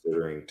 am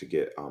considering to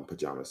get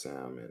Pajama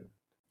Sam and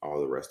all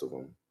the rest of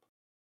them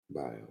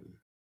by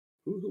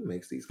who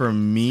makes these For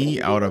games? me,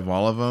 Sandy out Dog? of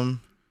all of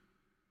them,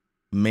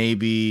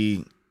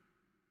 maybe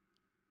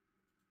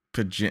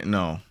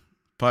no,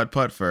 Putt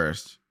Putt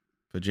first.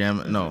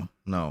 Pajama, Hmm.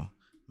 no.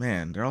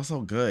 Man, they're all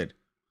so good.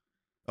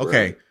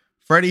 Okay, Right.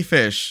 Freddy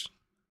Fish,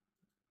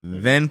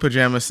 Hmm. then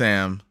Pajama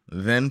Sam,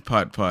 then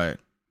Putt Putt,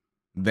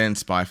 then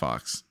Spy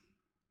Fox,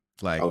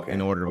 like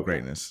in Okay. order of Okay.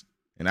 greatness.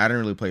 And I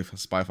didn't really play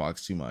Spy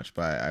Fox too much,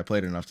 but I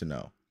played enough to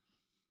know.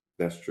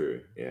 That's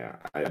true. Yeah,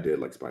 I did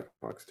like Spike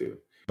Fox too,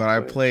 But I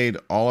but played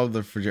all of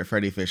the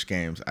Freddy Fish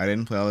games. I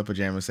didn't play all the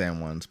Pajama Sam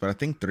ones, but I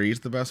think three is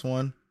the best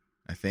one.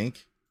 I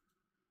think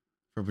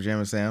for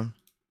Pajama Sam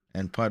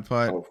and Putt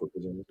Putt. oh, for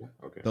Pajama Sam?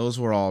 Okay. Those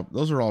were all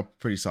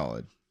pretty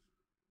solid.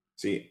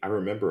 See, I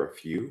remember a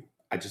few.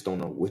 I just don't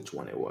know which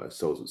one it was.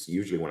 So it's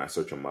usually when I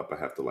search them up, I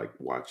have to like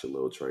watch a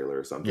little trailer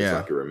or something so I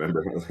Yeah. can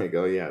remember. I was like,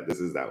 oh yeah, this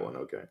is that one.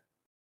 Okay.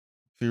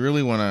 If you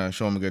really want to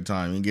show him a good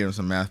time, you can get him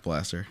some Math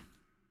Blaster.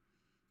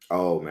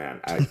 Oh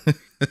man,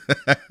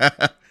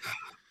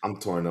 I'm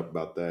torn up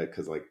about that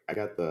because like I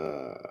got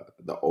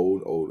the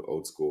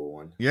old school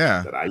one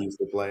Yeah. that I used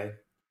to play,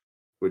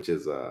 which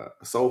is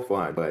so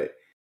fun, but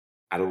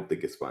I don't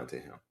think it's fun to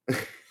him.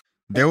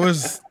 There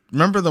was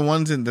remember the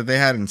ones that they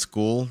had in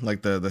school,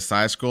 like the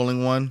side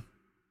scrolling one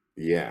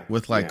Yeah,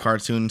 with like yeah.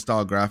 cartoon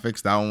style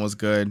graphics. That one was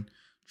good.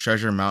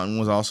 Treasure Mountain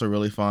was also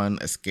really fun.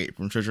 Escape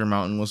from Treasure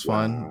Mountain was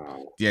fun.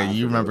 Wow. Yeah, I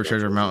you forgot remember about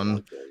Treasure Treasure Mountain?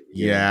 Mountain.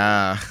 Yeah,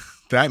 Yeah.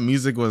 That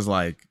music was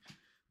like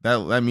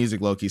that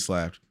music low key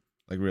slapped.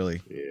 Like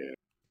really. yeah,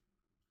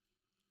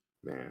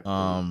 man.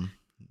 Um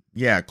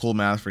yeah, Cool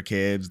Math for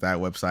Kids, that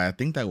website. I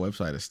think that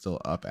website is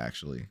still up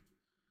actually.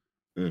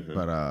 Hmm.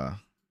 But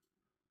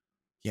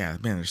yeah,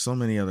 man, there's so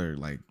many other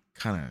like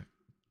kind of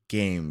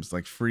games,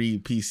 like free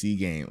PC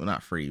game. Well,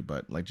 not free,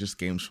 but like just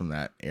games from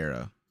that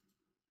era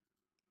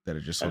that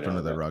are just I swept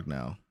under know the that rug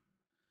now.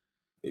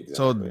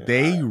 So exactly.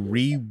 they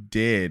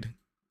redid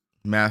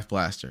Math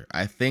Blaster.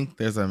 I think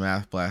there's a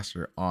Math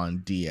Blaster on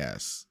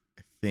DS.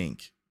 I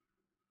think.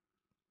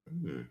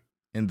 Mhm.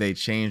 And they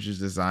changed its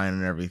design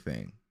and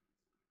everything.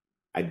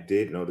 I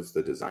did notice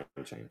the design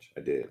change.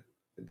 I did.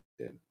 I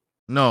did.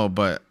 No,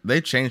 but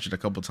they changed it a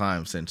couple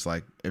times since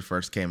like it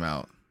first came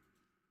out.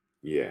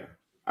 Yeah,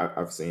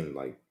 I've seen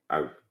like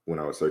I when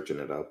I was searching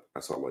it up, I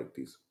saw like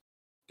these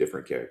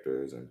different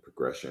characters and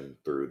progression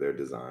through their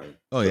design.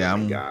 Oh So yeah, then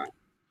a I'm guy,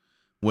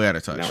 way out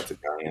of now touch. it's a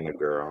guy and a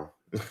girl.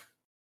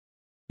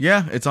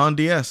 Yeah, it's on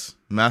DS.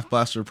 Math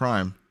Blaster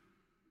Prime.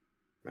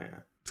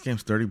 Man, This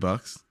game's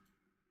 $30.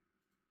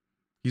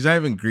 He's not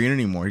even green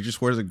anymore. He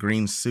just wears a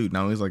green suit.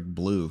 Now he's like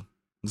blue.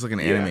 Looks like an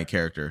yeah, anime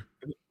character.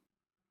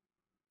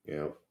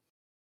 yeah.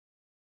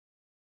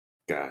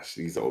 Gosh,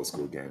 these old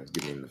school games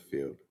get me in the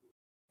field.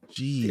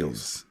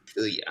 Feels. Jeez.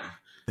 Yeah.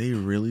 They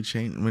really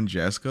changed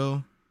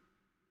Manjesco?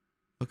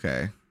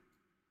 Okay.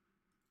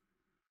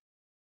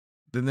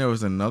 Then there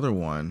was another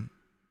one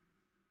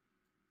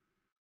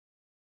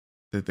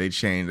that they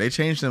changed. They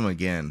changed them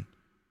again.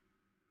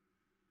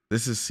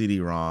 This is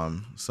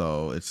CD-ROM,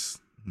 so it's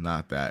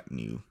not that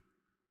new.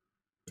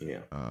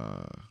 Yeah.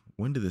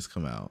 When did this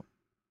come out?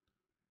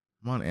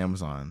 I'm on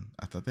Amazon.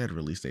 I thought they had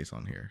release dates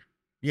on here.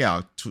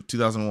 Yeah,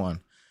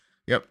 2001.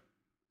 Yep.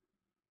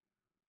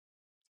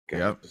 Gosh,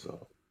 Yep.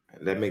 so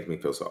that makes me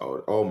feel so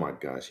old. Oh my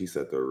gosh, he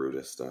said the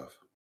rudest stuff.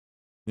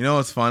 You know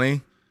what's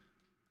funny?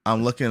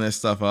 I'm looking this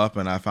stuff up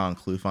and I found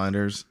Clue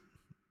Finders.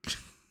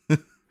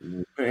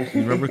 You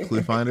remember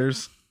Clue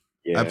Finders?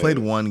 I played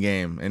Yes. one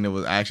game and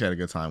I actually had a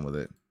good time with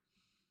it.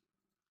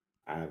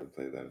 I haven't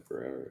played that in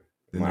forever.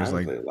 Then Well, I there's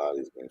haven't like played a lot of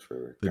these games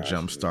forever. the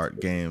Gosh, I need to Jumpstart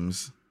get some.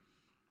 games.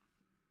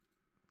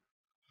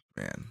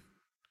 Man.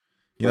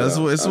 You know,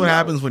 But this is what now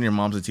happens when your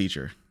mom's a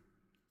teacher.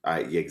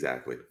 yeah,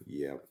 exactly.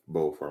 Yeah,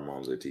 both our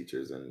moms are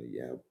teachers, and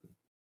yeah,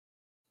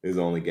 these are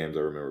the only games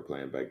I remember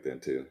playing back then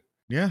too.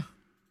 Yeah.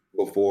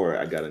 Before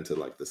I got into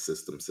like the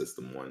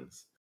system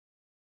ones,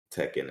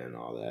 Tekken and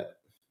all that.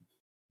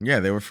 Yeah,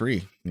 they were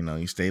free. You know,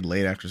 you stayed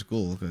late after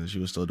school because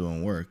you was still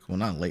doing work. Well,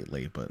 not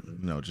late, but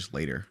just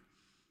later.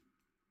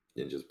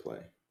 Didn't just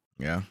play.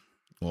 Yeah.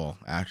 Well,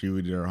 after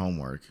we did our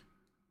homework,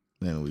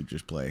 then we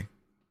just play.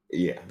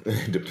 Yeah,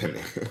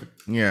 depending.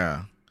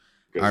 Yeah.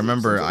 I Because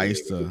remember sometimes I I didn't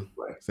used even get to to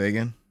play. say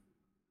again.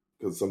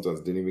 Because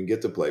sometimes I didn't even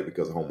get to play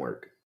because of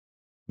homework.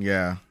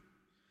 Yeah.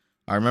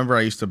 I remember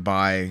I used to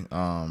buy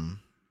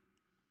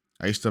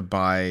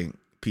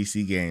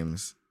PC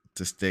games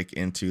to stick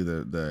into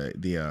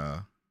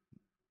the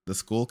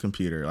school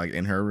computer, like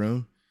in her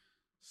room.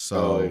 So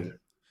Oh,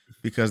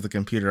 because the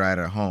computer I had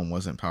at home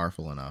wasn't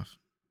powerful enough.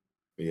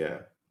 Yeah.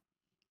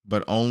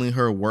 But only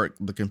her work,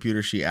 the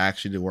computer she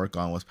actually did work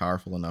on was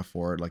powerful enough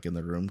for it, like in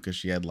the room, because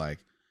she had like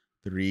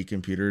 3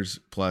 computers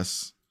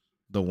plus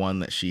the one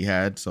that she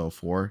had, so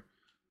 4.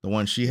 The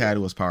one she Yeah. had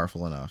was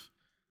powerful enough,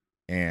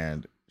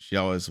 and she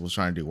always was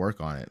trying to do work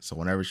on it. So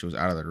whenever she was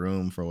out of the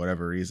room for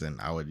whatever reason,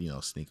 I would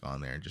sneak on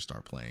there and just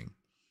start playing,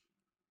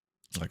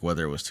 like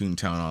whether it was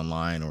Toontown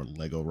Online or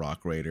Lego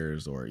Rock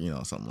Raiders or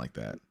something like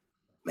that.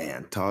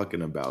 Man,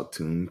 talking about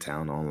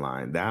Toontown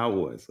Online, that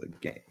was a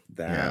game.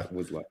 Yeah, That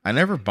was like, I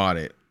never bought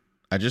it.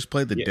 I just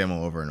played the yeah.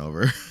 demo over and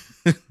over.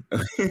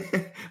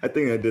 I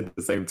think I did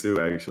the same too,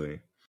 actually.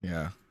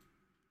 Yeah.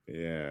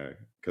 Yeah,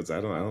 because I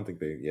don't think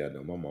they. Yeah,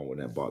 no, my mom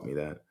wouldn't have bought me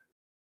that.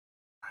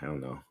 I don't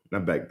know,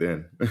 not back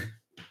then.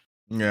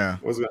 Yeah.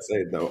 What was I gonna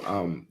say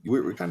though?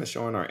 We're kind of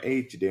showing our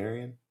age,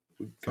 Darian.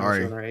 We're kind of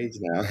Sorry. showing our age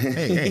now.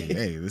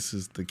 Hey, this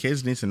is, the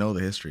kids need to know the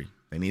history.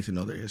 They need to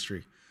know their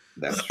history.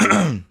 That's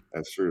true.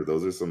 That's true.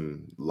 Those are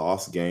some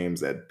lost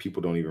games that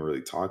people don't even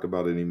really talk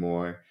about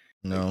anymore.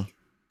 No. Like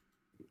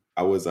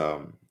I was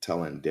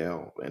telling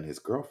Dell and his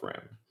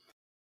girlfriend,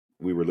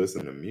 we were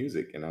listening to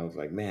music, and I was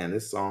like, man,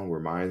 this song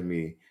reminds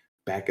me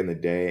back in the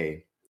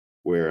day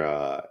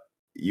where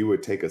you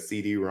would take a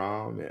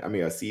CD-ROM, I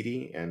mean a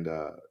CD, and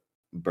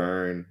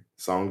burn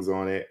songs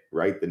on it,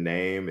 write the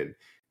name, and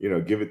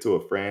give it to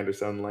a friend or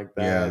something like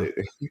that.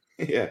 Yeah.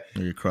 Yeah,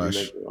 Or your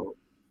crush.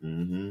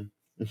 Mm-hmm.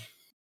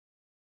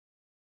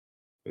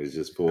 It's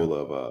just full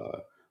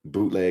of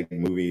bootleg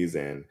movies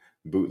and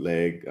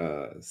bootleg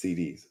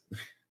CDs.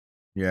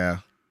 Yeah.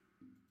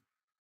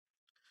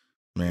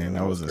 Yeah, Man, that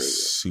that was was a crazy.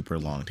 super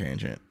long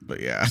tangent, but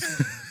yeah.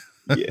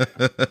 Yeah,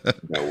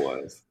 that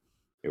was.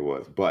 It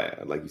was.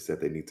 But like you said,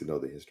 they need to know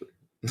the history.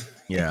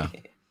 Yeah.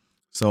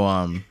 So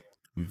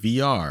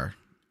VR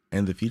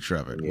and the future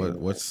of it. Yeah.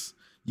 What's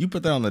you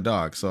put that on the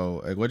doc. So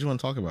like, what do you want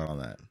to talk about on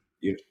that?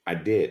 I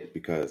did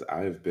because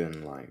I've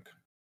been like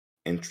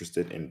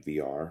interested in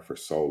VR for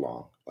so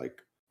long.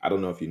 Like I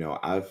don't know if you know,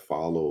 I've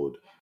followed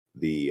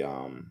the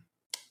oh,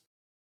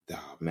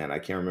 man, I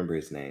can't remember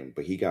his name,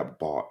 but he got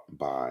bought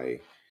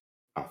by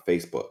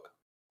Facebook.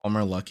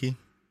 Palmer Lucky?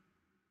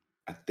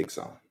 I think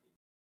so.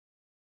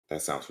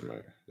 That sounds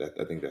familiar.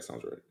 I think that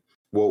sounds right.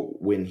 Well,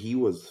 when he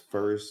was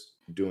first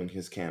doing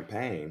his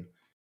campaign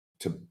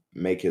to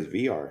make his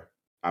VR,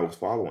 I was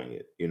following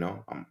it.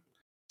 I'm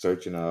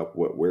searching up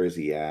where is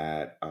he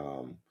at,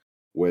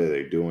 what are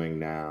they doing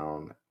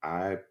now.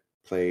 I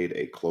played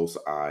a close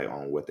eye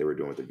on what they were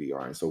doing with the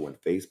VR, and so when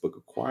Facebook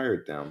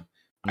acquired them,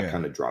 I Yeah.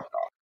 kind of dropped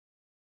off.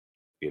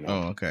 You know,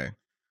 Oh, okay.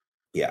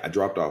 yeah, I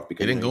dropped off It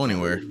because didn't go you can't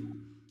anywhere. really.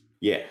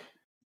 Yeah,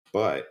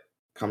 but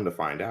come to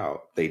find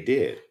out, they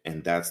did,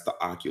 and that's the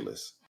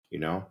Oculus.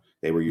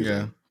 They were Yeah.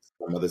 using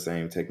some of the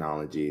same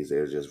technologies.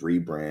 They're just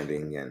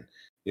rebranding and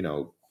you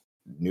know,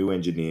 new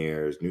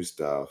engineers, new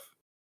stuff.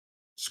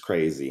 It's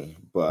crazy,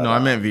 but No, I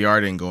meant VR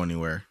didn't go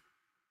anywhere.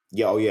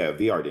 yeah, oh yeah,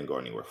 VR didn't go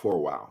anywhere for a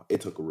while.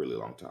 It took a really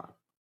long time,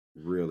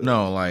 really long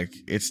No, time. like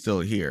it's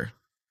still here,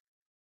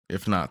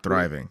 if not What?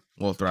 thriving.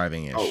 Well,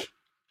 thriving Oh, ish.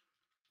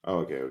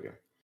 okay, okay.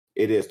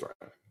 It is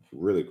thriving,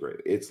 really great.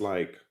 It's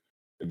like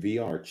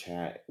VR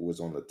chat was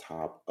on the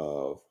top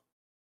of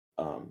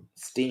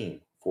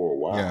Steam for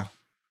a Yeah. while.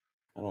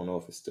 I don't know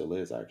if it still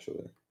is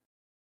actually,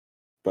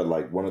 but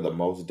like one of the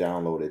most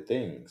downloaded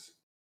things.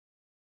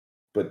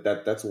 But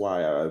that's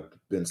why I've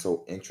been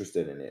so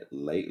interested in it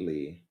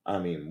lately. I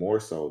mean, more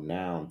so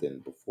now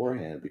than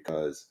beforehand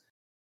because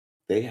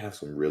they have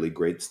some really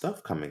great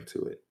stuff coming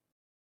to it.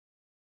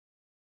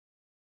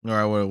 All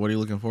right. What are you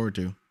looking forward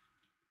to?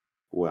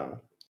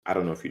 Well, I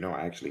don't know if you know,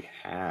 I actually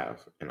have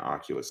an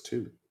Oculus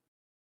 2.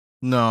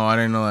 No, I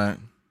didn't know that.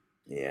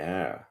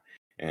 Yeah.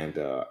 And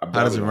I How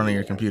bought does it it run on on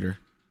your the computer?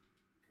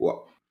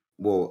 well,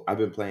 well, I've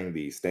been playing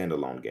the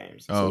standalone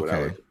games, Oh, so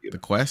without a okay. The computer.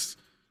 Quest.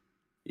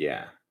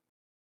 Yeah.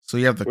 So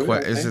you have the What did I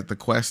Quest. Is say? it the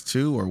Quest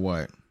 2 or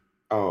what?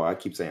 Oh, I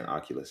keep saying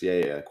Oculus. Yeah,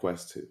 yeah,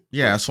 Quest 2.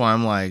 Yeah, Quest that's 2. why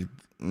I'm like,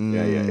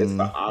 Yeah, yeah. It's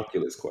the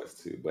Oculus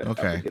Quest 2, but I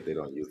okay. forget they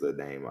don't use the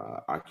name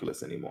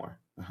Oculus anymore.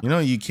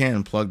 You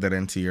can plug that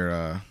into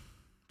your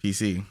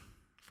PC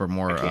for I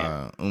more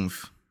can.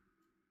 oomph.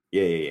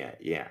 Yeah, yeah, yeah,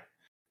 yeah.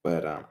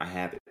 But I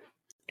have it,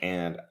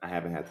 and I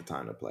haven't had the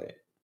time to play it.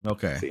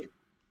 Okay. See,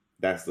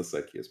 that's the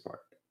suckiest part.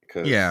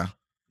 Yeah, Because,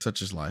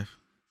 such is life.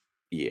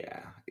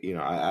 yeah,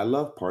 I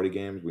love party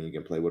games when you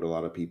can play with a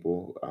lot of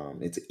people.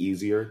 It's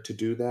easier to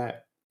do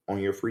that on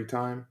your free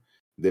time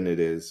than it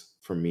is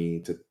for me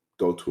to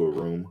go to a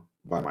room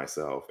by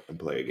myself and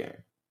play a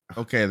game.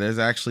 Okay, there's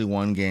actually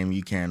one game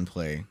you can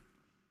play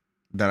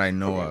that I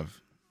know Okay.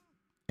 of,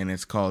 and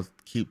it's called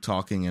Keep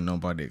Talking and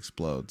Nobody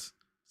Explodes.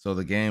 So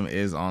the game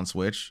is on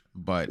Switch,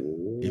 but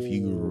if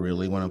you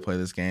really want to Ooh, play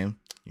this game,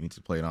 you need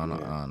to play it on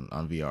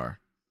yeah. VR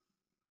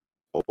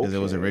because it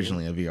was Okay.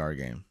 originally a VR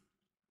game.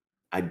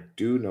 I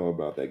do know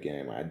about that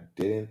game. I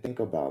didn't think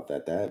about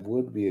that. That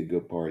would be a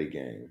good party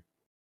game.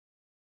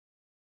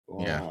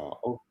 Yeah, Wow.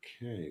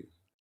 Okay.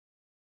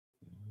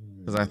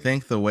 because I Hmm.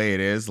 think the way it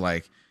is,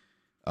 like,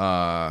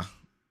 uh,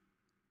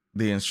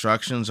 the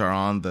instructions are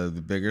on the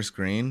bigger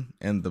screen,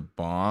 and the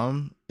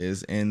bomb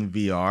is in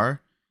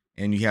VR,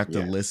 and you have to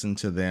Yeah, listen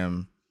to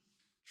them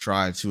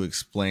try to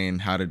explain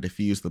how to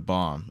defuse the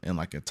bomb in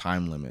like a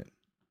time limit.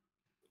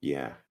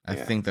 yeah, I yeah.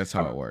 think that's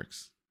how I've it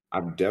works.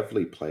 I've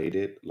definitely played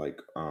it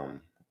like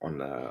on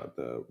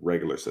the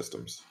regular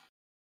systems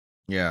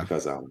Yeah.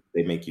 because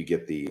they make you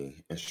get the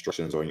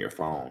instructions on your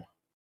phone,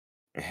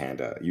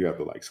 and you have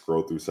to like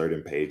scroll through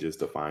certain pages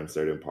to find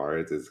certain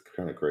parts. It's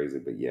kind of crazy,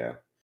 but yeah,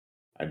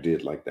 I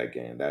did like that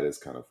game. That is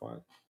kind of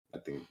fun. I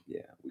think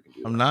yeah, we can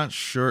do I'm that. not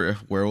sure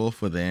if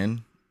Werewolf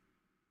Within,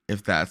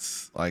 if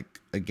that's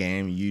like a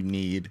game you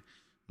need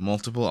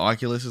multiple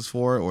Oculuses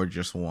for or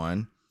just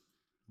one.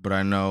 But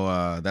I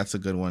know that's a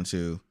good one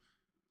too.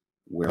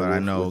 But I Werewolf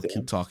know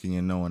Keep Within. Talking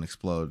and No One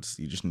Explodes.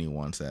 You just need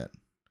one set.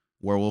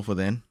 Werewolf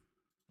Within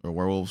or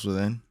Werewolves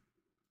Within.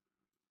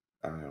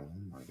 Oh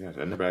my gosh,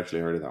 I never actually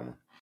heard of that one.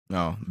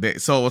 No,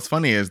 so what's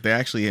funny is they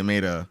actually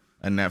made a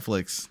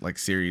Netflix like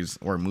series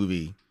or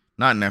movie,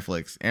 not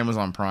Netflix,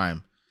 Amazon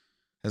Prime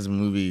has a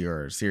movie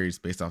or a series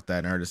based off that,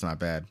 and I heard it's not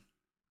bad.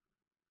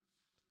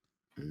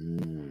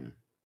 Mm,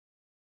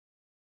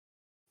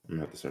 I'm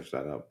gonna have to search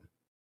that up.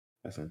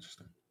 That's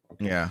interesting.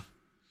 Okay. Yeah.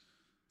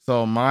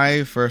 So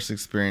my first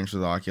experience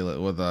with Oculus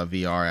with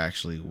VR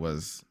actually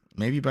was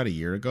maybe about a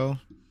year ago,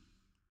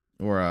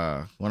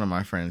 or one of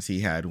my friends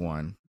he had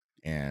one,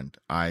 and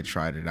I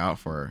tried it out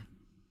for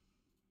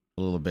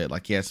a little bit.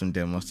 Like he had some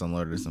demos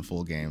downloaded, some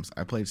full games.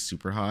 I played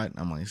Super Hot.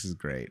 I'm like, this is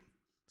great.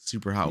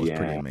 Super Hot was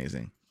pretty Yeah,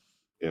 amazing.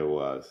 it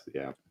was.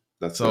 Yeah,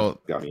 that's definitely So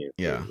got me into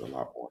yeah, it a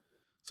lot more.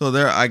 so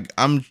there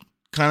I'm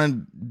kind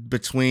of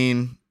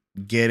between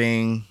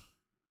getting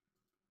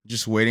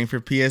just waiting for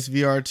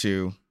PSVR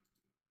 2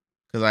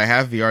 because I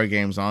have VR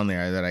games on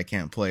there that I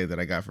can't play that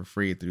I got for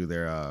free through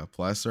their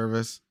Plus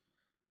service.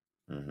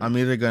 Hmm. I'm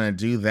either gonna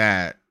do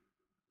that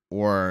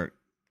or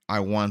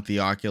I want the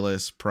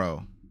Oculus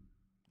Pro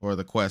or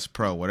the Quest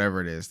Pro,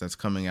 whatever it is that's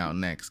coming out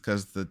next.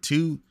 Because the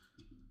two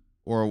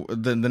or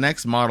the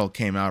next model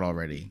came out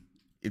already.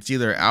 It's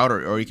either out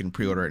or you can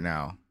pre-order it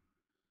now.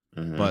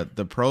 Hmm. But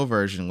the Pro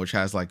version, which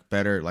has like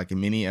better like a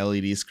mini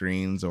LED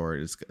screens or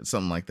it's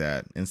something like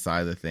that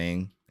inside the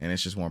thing, and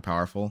it's just more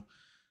powerful.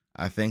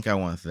 I think I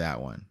want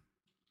that one.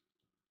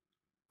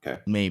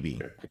 Okay.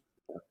 Maybe Okay.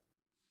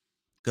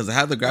 because I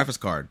have the I graphics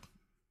card.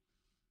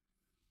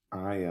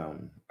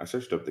 I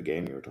searched up the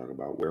game you were talking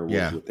about,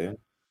 Werewolves Yeah, Within.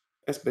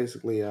 It's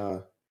basically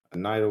a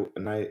night.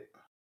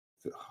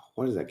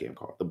 What is that game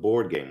called? The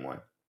board game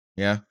one.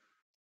 yeah.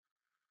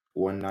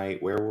 One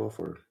Night Werewolf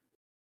or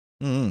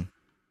Mm-hmm.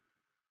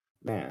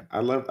 man, I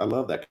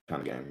love that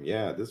kind of game.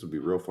 Yeah, this would be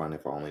real fun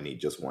if I only need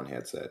just one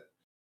headset.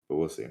 But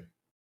we'll see.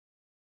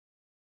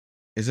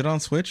 Is it on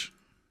Switch?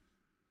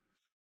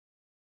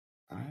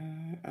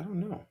 I don't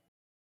know.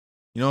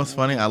 You know what's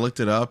funny? Uh, I looked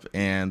it up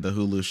and the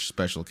Hulu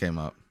special came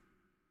up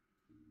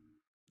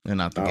and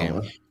not the oh,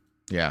 game.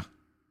 Yeah,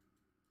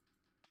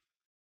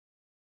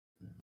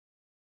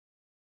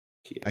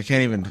 I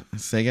can't PSVR. even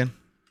say again.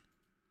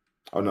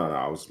 Oh no,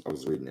 I was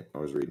reading it. I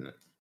was reading it.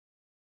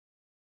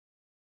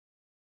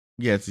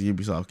 Yeah, it's a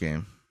Ubisoft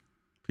game.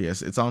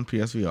 It's on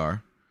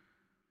PSVR.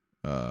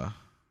 Oh,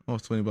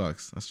 it's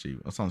 $20. That's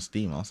cheap. It's on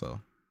Steam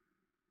also.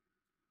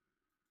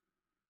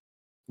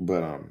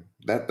 But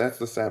that's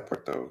the sad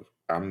part though.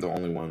 I'm the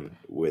only one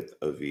with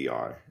a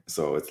VR,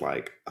 so it's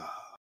like,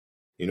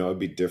 it'd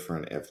be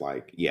different if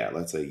like, yeah,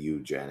 let's say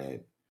you,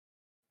 Janet,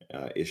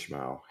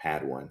 Ishmael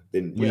had one.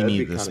 Then yeah, We it'd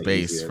be need the kind of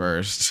space easier.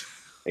 first.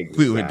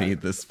 We would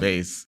need Exactly. the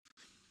space.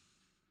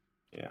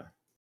 Yeah,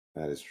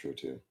 that is true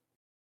too.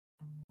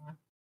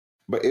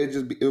 But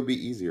it'll be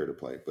easier to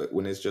play. But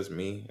when it's just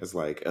me, it's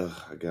like,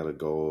 ugh, I gotta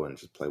go and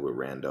just play with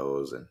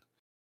randos, and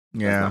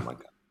that's Yeah, not my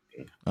kind of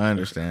thing. I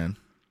understand.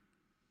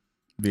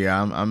 But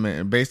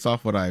yeah, based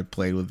off what I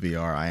played with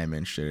VR. I am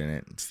interested in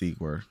it. See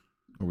where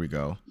we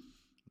go.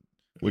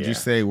 Would you Yeah.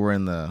 say we're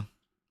in the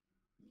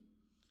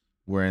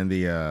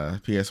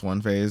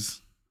PS1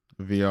 phase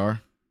of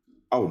VR?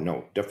 Oh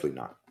no, definitely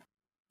not.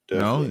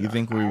 No, Definitely you not.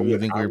 think I you would.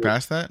 think I we're would.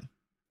 past that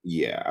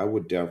Yeah, I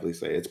would definitely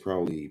say it's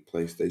probably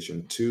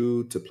PlayStation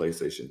 2 to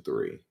PlayStation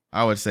 3.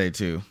 I would say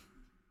too,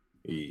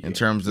 in Yeah,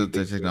 terms you of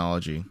the think so?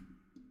 technology.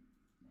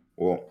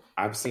 Well,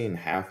 I've seen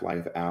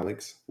Half-Life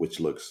Alex, which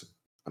looks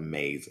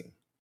amazing,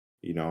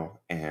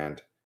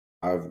 and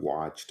I've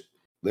watched,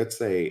 let's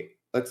say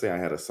I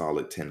had a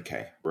solid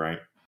 10K, right,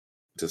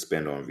 to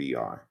spend on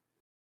VR.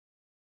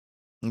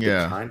 The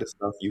Yeah, kind of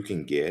stuff you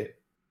can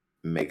get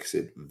makes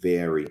it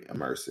very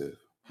immersive,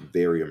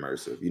 very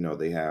immersive.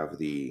 They have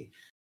the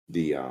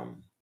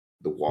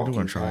I do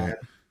want walking to try pad. it.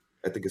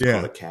 I think it's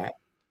called Yeah, a cat.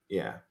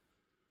 Yeah,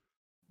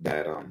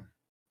 that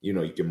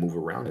you can move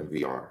around in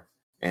VR.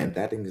 And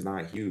that thing is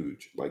not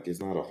huge. Like it's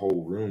not a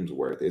whole room's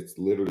worth. It's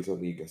literally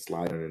something you can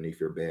slide underneath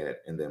your bed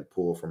and then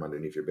pull from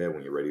underneath your bed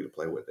when you're ready to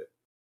play with it.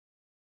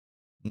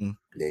 mm,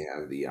 They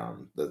have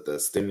the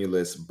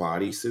stimulus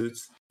body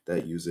suits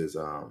that uses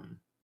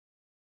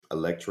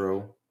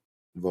electro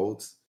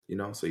volts,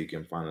 so you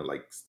can find it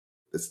like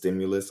the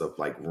stimulus of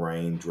like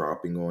rain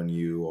dropping on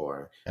you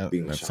or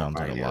being that shot sounds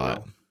by like a an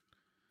lot. arrow.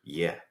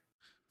 Yeah,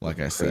 Like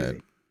looking I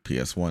said,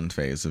 crazy. PS1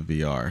 phase of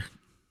VR.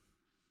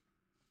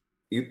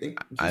 You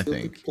I still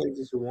think think.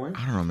 PlayStation One?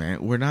 I don't know,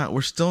 man.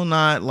 We're still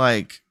not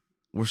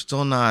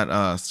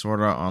sort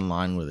of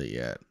online with it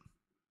yet,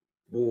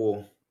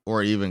 Well,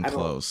 or even I don't.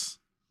 close.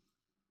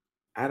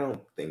 I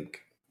don't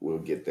think we'll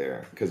get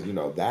there because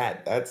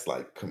that's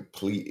like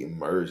complete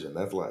immersion.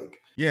 That's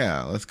like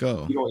Yeah, let's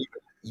go. you don't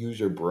even use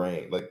your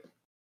brain. Like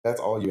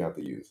that's all you have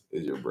to use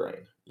is your brain.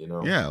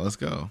 Yeah, let's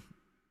go.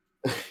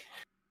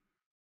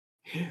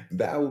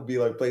 That would be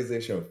like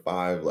PlayStation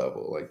 5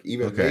 level, like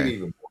even maybe Okay.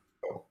 even more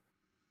so,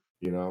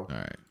 you know? All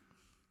right.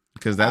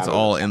 Because I that's don't know.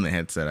 all in the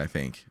headset, I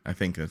think. I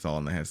think that's all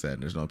in the headset.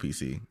 There's no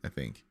PC, I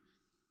think.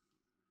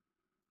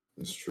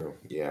 It's true.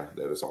 Yeah,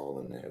 that is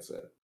all in the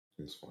headset.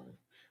 It's fine.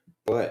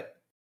 But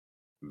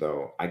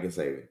though I can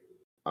say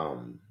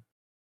um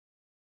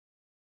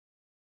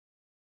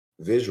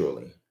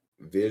visually,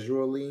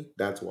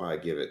 that's why I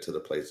give it to the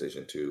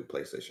PlayStation 2,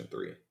 PlayStation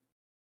 3.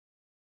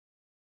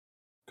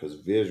 Because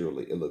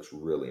visually it looks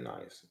really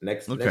nice.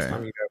 Next Okay.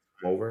 time you guys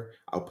come over,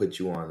 I'll put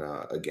you on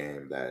a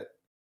game that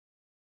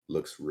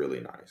looks really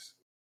nice.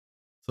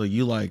 So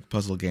you like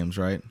puzzle games,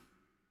 right?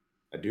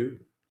 I do.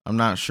 I'm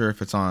not sure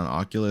if it's on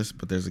Oculus,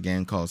 but there's a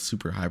game called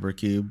Super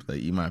Hypercube that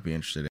you might be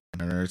interested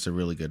in. And it's a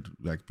really good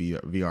like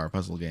VR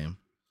puzzle game.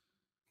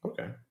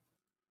 Okay.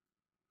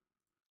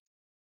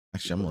 Actually, I'm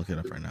Super gonna look it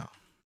up Hyper. right now.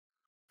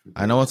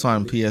 I know it's Yeah,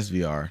 on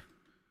PSVR.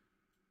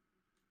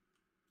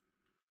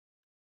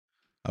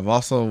 I've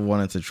also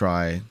wanted to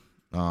try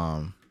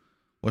um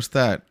what's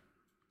that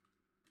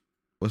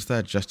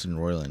Justin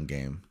Roiland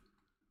game?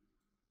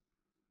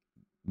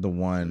 The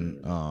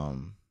one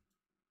mm.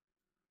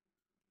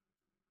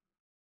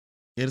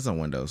 it is on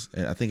Windows.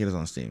 I think it is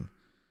on Steam.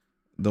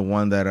 The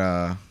one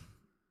that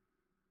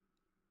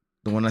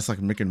the one that's like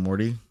Rick and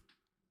Morty.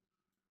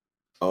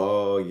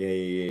 Oh yeah,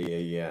 yeah, yeah,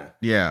 yeah.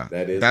 Yeah,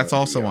 That is that's on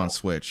also on VR.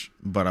 Switch,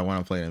 but I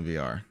want to play it in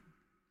VR.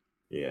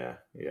 Yeah,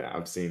 yeah.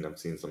 I've seen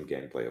some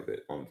gameplay of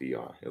it on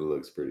VR. It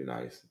looks pretty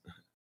nice.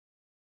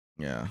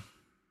 Yeah.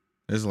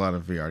 There's a lot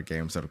of VR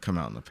games that have come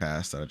out in the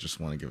past that I just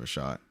want to give a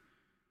shot.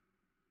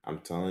 I'm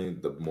telling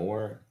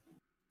you,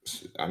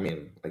 I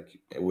mean, like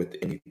with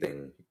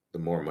anything, the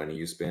more money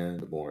you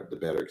spend, the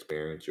better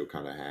experience you'll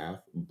kind of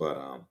have.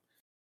 But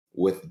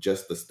with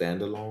just the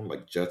standalone,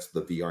 like just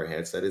the VR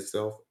headset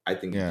itself, I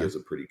think it Yeah. gives a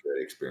pretty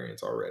good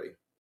experience already.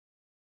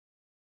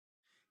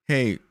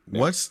 Hey, Yeah,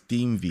 what's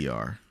Steam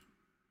VR?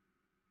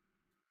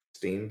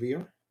 Steam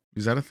VR.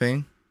 Is that a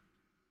thing?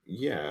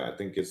 Yeah, I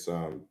think it's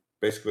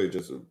basically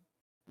just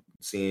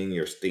seeing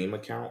your Steam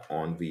account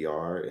on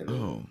VR, and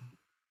Oh, then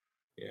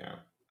yeah,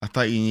 I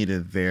thought you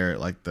needed their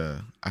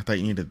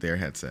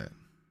headset.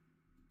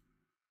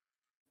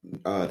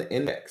 the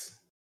index.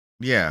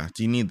 Yeah.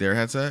 Do you need their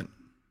headset?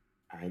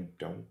 I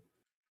don't.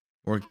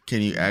 Or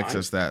can you My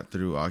access that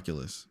through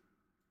Oculus?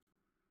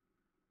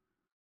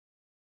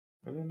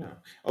 I don't know.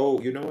 Oh,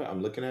 you know what?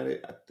 I'm looking at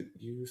it. I think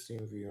you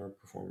Steam VR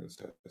performance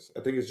test. I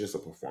think it's just a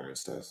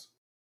performance test.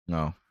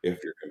 No.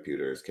 If your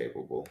computer is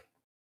capable,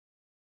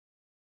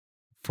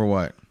 For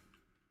what?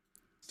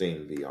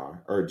 Steam VR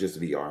or just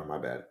VR. My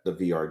bad. The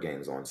VR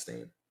games on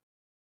Steam.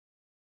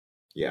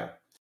 Yeah,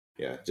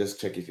 yeah. Just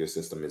check if your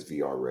system is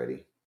VR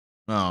ready.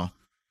 Oh.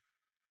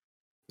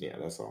 Yeah,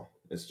 that's all.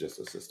 It's just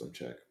a system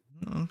check.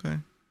 Okay.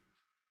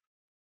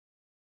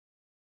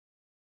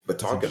 But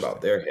That's talk about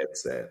interesting. their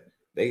headset.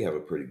 They have a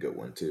pretty good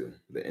one too.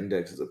 The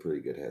Index is a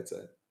pretty good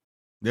headset.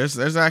 There's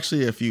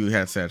actually a few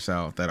headsets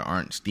out that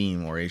aren't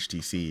Steam or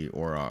HTC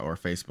or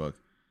Facebook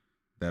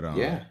that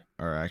Yeah,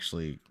 are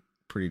actually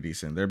pretty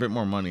decent. They're a bit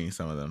more money,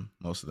 some of them,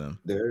 most of them,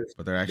 there's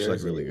but they're actually like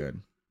there's really a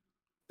good.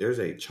 there's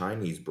a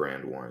Chinese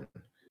brand one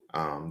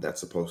that's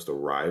supposed to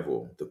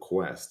rival the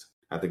Quest.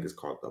 I think it's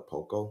called the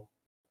Poco,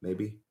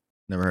 maybe.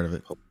 Never heard of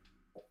it. Po-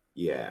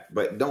 Yeah,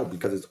 but no,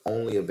 because it's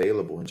only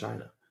available in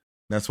China.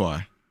 That's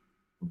why.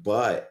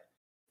 But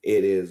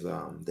it is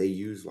they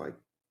use like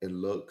it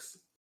looks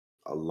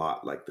a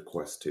lot like the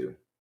Quest 2,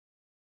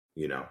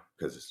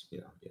 because it's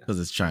yeah. Because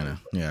it's China.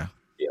 China. Yeah.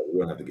 Yeah, we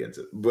don't have to get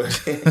into it.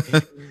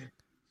 But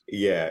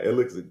yeah, it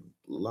looks a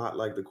lot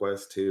like the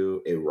Quest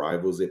 2. It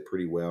rivals it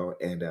pretty well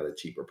and at a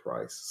cheaper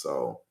price.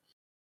 So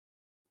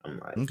I'm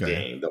like,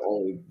 Okay. dang, the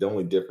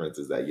only difference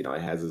is that,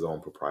 it has its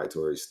own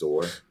proprietary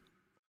store.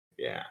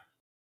 Yeah.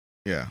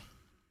 Yeah.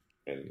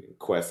 And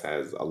Quest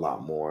has a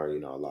lot more, a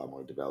lot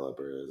more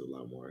developers, a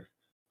lot more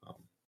um,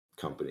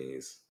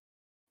 companies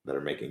that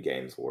are making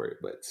games for it,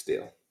 but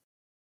still,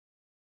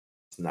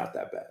 it's not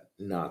that bad.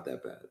 Not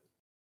that bad.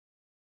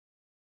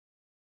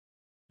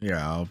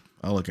 Yeah.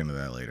 I'll look into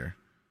that later.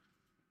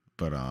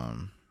 But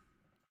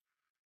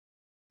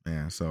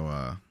yeah. So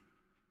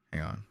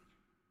hang on.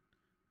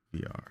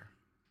 VR.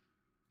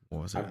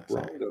 What was I I gonna say?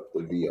 brought up the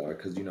VR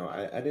because,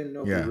 I didn't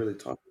know if we Yeah. really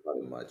talked about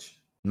it much.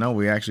 No,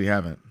 we actually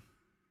haven't.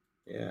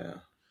 Yeah.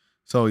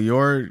 So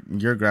your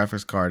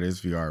graphics card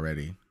is VR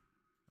ready.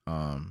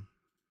 Um,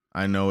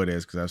 I know it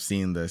is because I've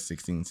seen the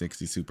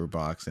 1660 Super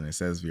Box and it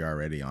says VR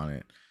ready on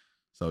it.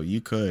 So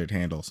you could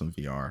handle some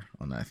VR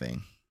on that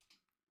thing.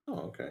 Oh,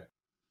 okay.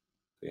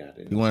 Yeah, I didn't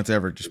If you know. wanted to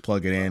ever just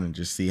plug it in and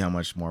just see how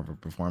much more of a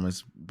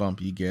performance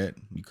bump you get,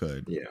 you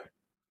could. Yeah,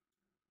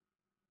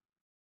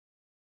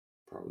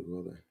 probably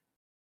will then.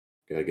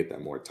 Gotta get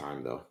that more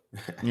time though.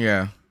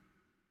 Yeah.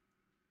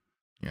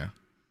 Yeah.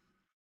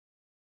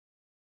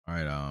 All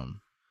right.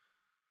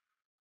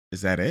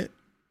 Is that it?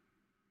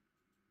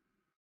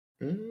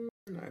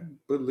 I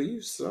believe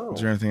Is so.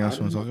 there anything I else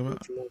you don't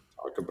want to know talk about? what you want to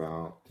talk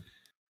about.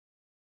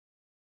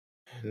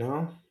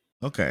 No.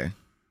 Okay.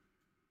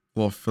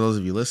 Well, for those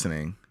of you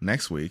listening,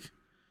 next week,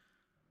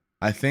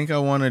 I think I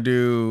want to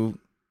do.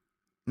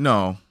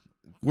 No,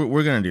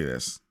 we're gonna do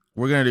this.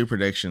 We're gonna do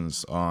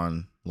predictions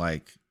on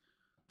like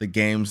the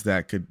games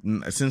that could.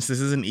 Since this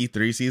isn't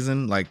E3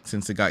 season, like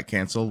since it got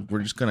canceled,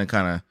 we're just gonna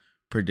kind of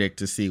predict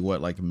to see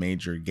what like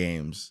major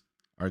games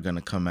are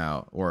gonna come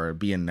out or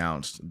be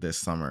announced this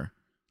summer,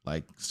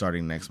 like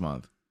starting next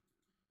month.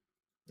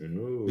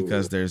 Ooh.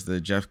 Because there's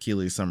the Jeff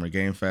Keighley Summer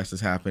Game Fest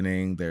is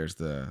happening. There's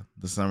the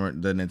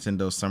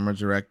Nintendo Summer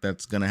Direct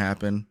that's gonna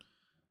happen,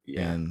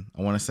 Yeah. and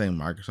I want to say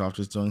Microsoft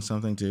is doing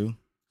something too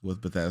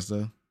with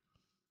Bethesda,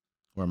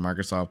 or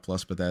Microsoft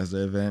plus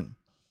Bethesda event.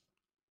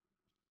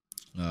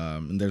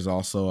 And there's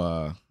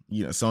also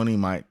Sony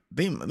might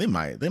they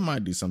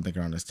might do something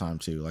around this time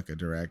too, like a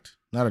direct,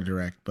 not a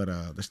direct, but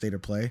the state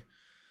of play.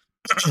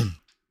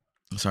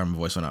 Sorry, my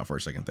voice went out for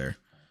a second there.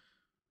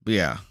 But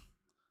yeah,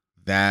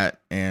 that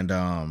and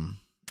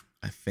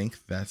I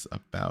think that's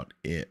about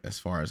it as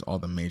far as all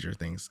the major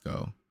things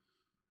go.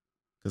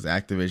 Because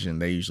Activision,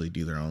 they usually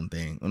do their own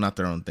thing. Well, not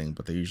their own thing,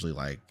 but they usually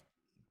like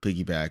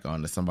piggyback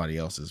onto somebody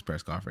else's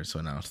press conference to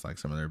announce like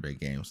some of their big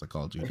games, like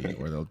Call of Duty,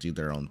 or they'll do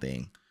their own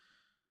thing.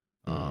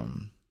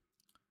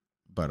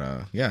 But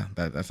yeah,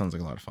 that sounds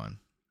like a lot of fun.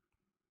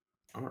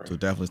 All right. So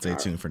definitely stay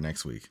tuned for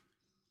next week.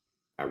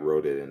 I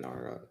wrote it in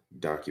our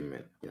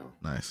document,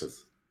 Nice.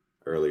 because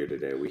earlier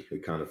today we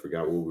kind of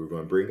forgot what we were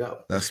going to bring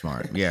up. That's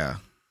smart. Yeah.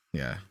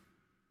 Yeah.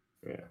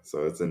 Yeah.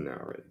 So it's in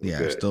there already.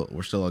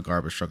 We're still a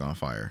garbage truck on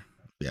fire.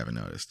 If you haven't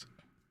noticed.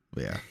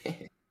 But yeah.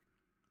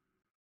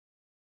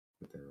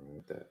 Nothing wrong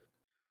with that.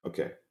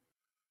 Okay.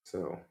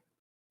 So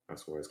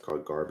that's why it's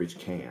called garbage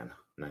can,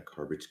 not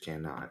garbage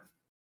cannot.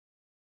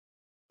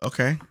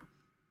 Okay.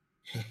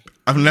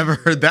 I've never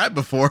heard that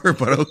before,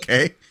 but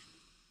okay.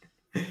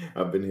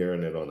 I've been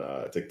hearing it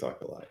on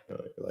TikTok a lot.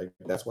 Like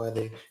that's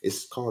why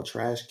it's called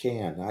trash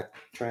can, not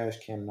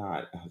trash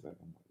cannot. I was like,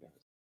 oh my god.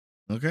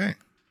 Okay.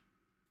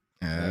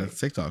 Yeah, that's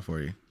TikTok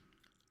for you.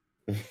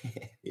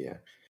 Yeah.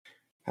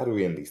 How do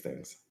we end these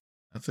things?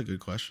 That's a good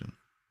question.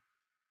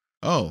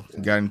 Oh,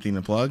 you got anything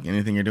to plug?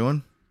 Anything you're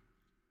doing?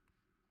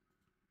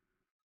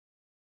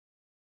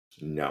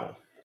 No.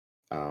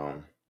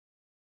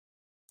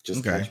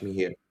 Just catch me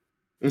here.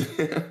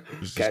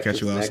 Just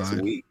catch you outside.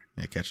 Next week.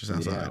 Yeah, catch us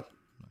outside. Yeah.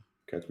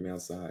 Catch me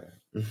outside.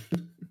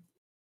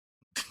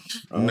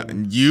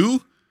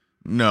 You?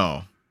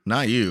 No,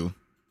 not you.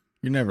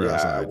 You're never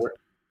outside. I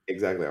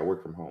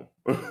work from home.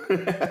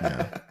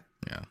 Yeah.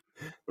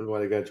 That's why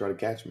they gotta try to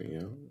catch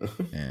me,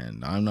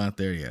 And I'm not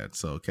there yet,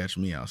 so catch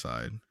me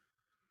outside.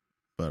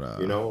 But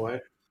you know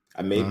what?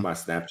 I made my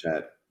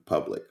Snapchat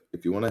public.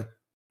 If you want to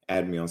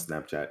add me on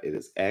Snapchat, it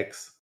is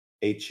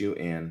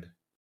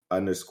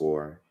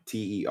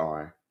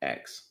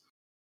XHUN_TERX.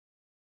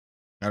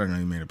 I don't know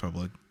you made it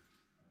public.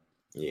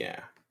 Yeah.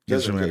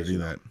 Just show me how to do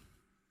that.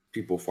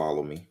 People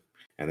follow me,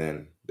 and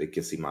then they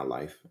can see my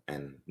life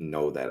and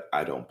know that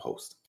I don't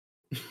post.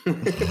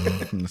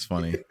 That's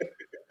funny.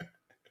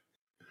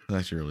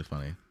 That's actually really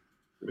funny.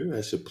 Maybe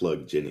I should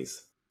plug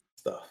Jenny's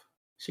stuff.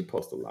 She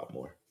posts a lot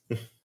more.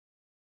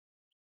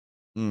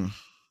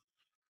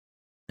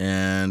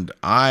 And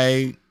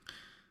I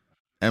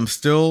am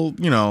still,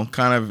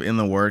 kind of in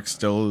the works.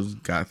 Still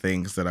got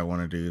things that I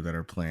want to do that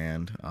are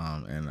planned.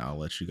 And I'll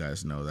let you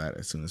guys know that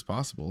as soon as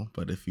possible.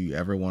 But if you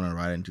ever want to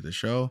write into the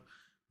show,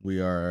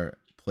 we are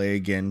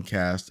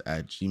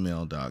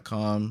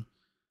playagaincast@gmail.com.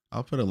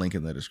 I'll put a link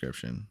in the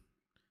description.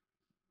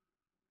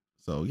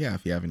 So yeah,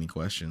 if you have any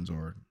questions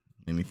or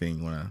anything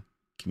you want to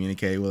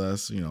communicate with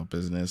us,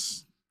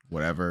 business,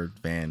 whatever,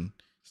 fan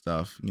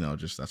stuff,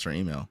 just that's our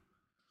email.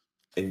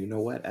 And you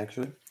know what,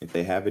 actually, if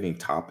they have any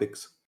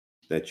topics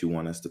that you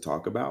want us to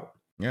talk about,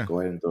 go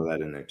ahead and throw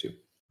that in there too.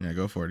 Yeah,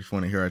 go for it. If you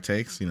want to hear our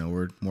takes,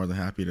 we're more than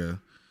happy to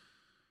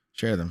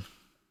share them.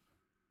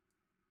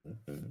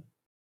 Mm-hmm.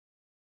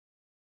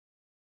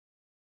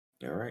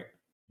 All right.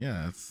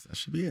 Yeah, that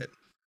should be it.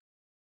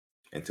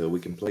 Until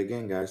we can play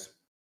again, guys.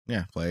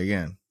 Yeah, play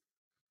again.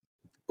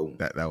 Boom.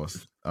 That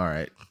was all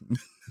right.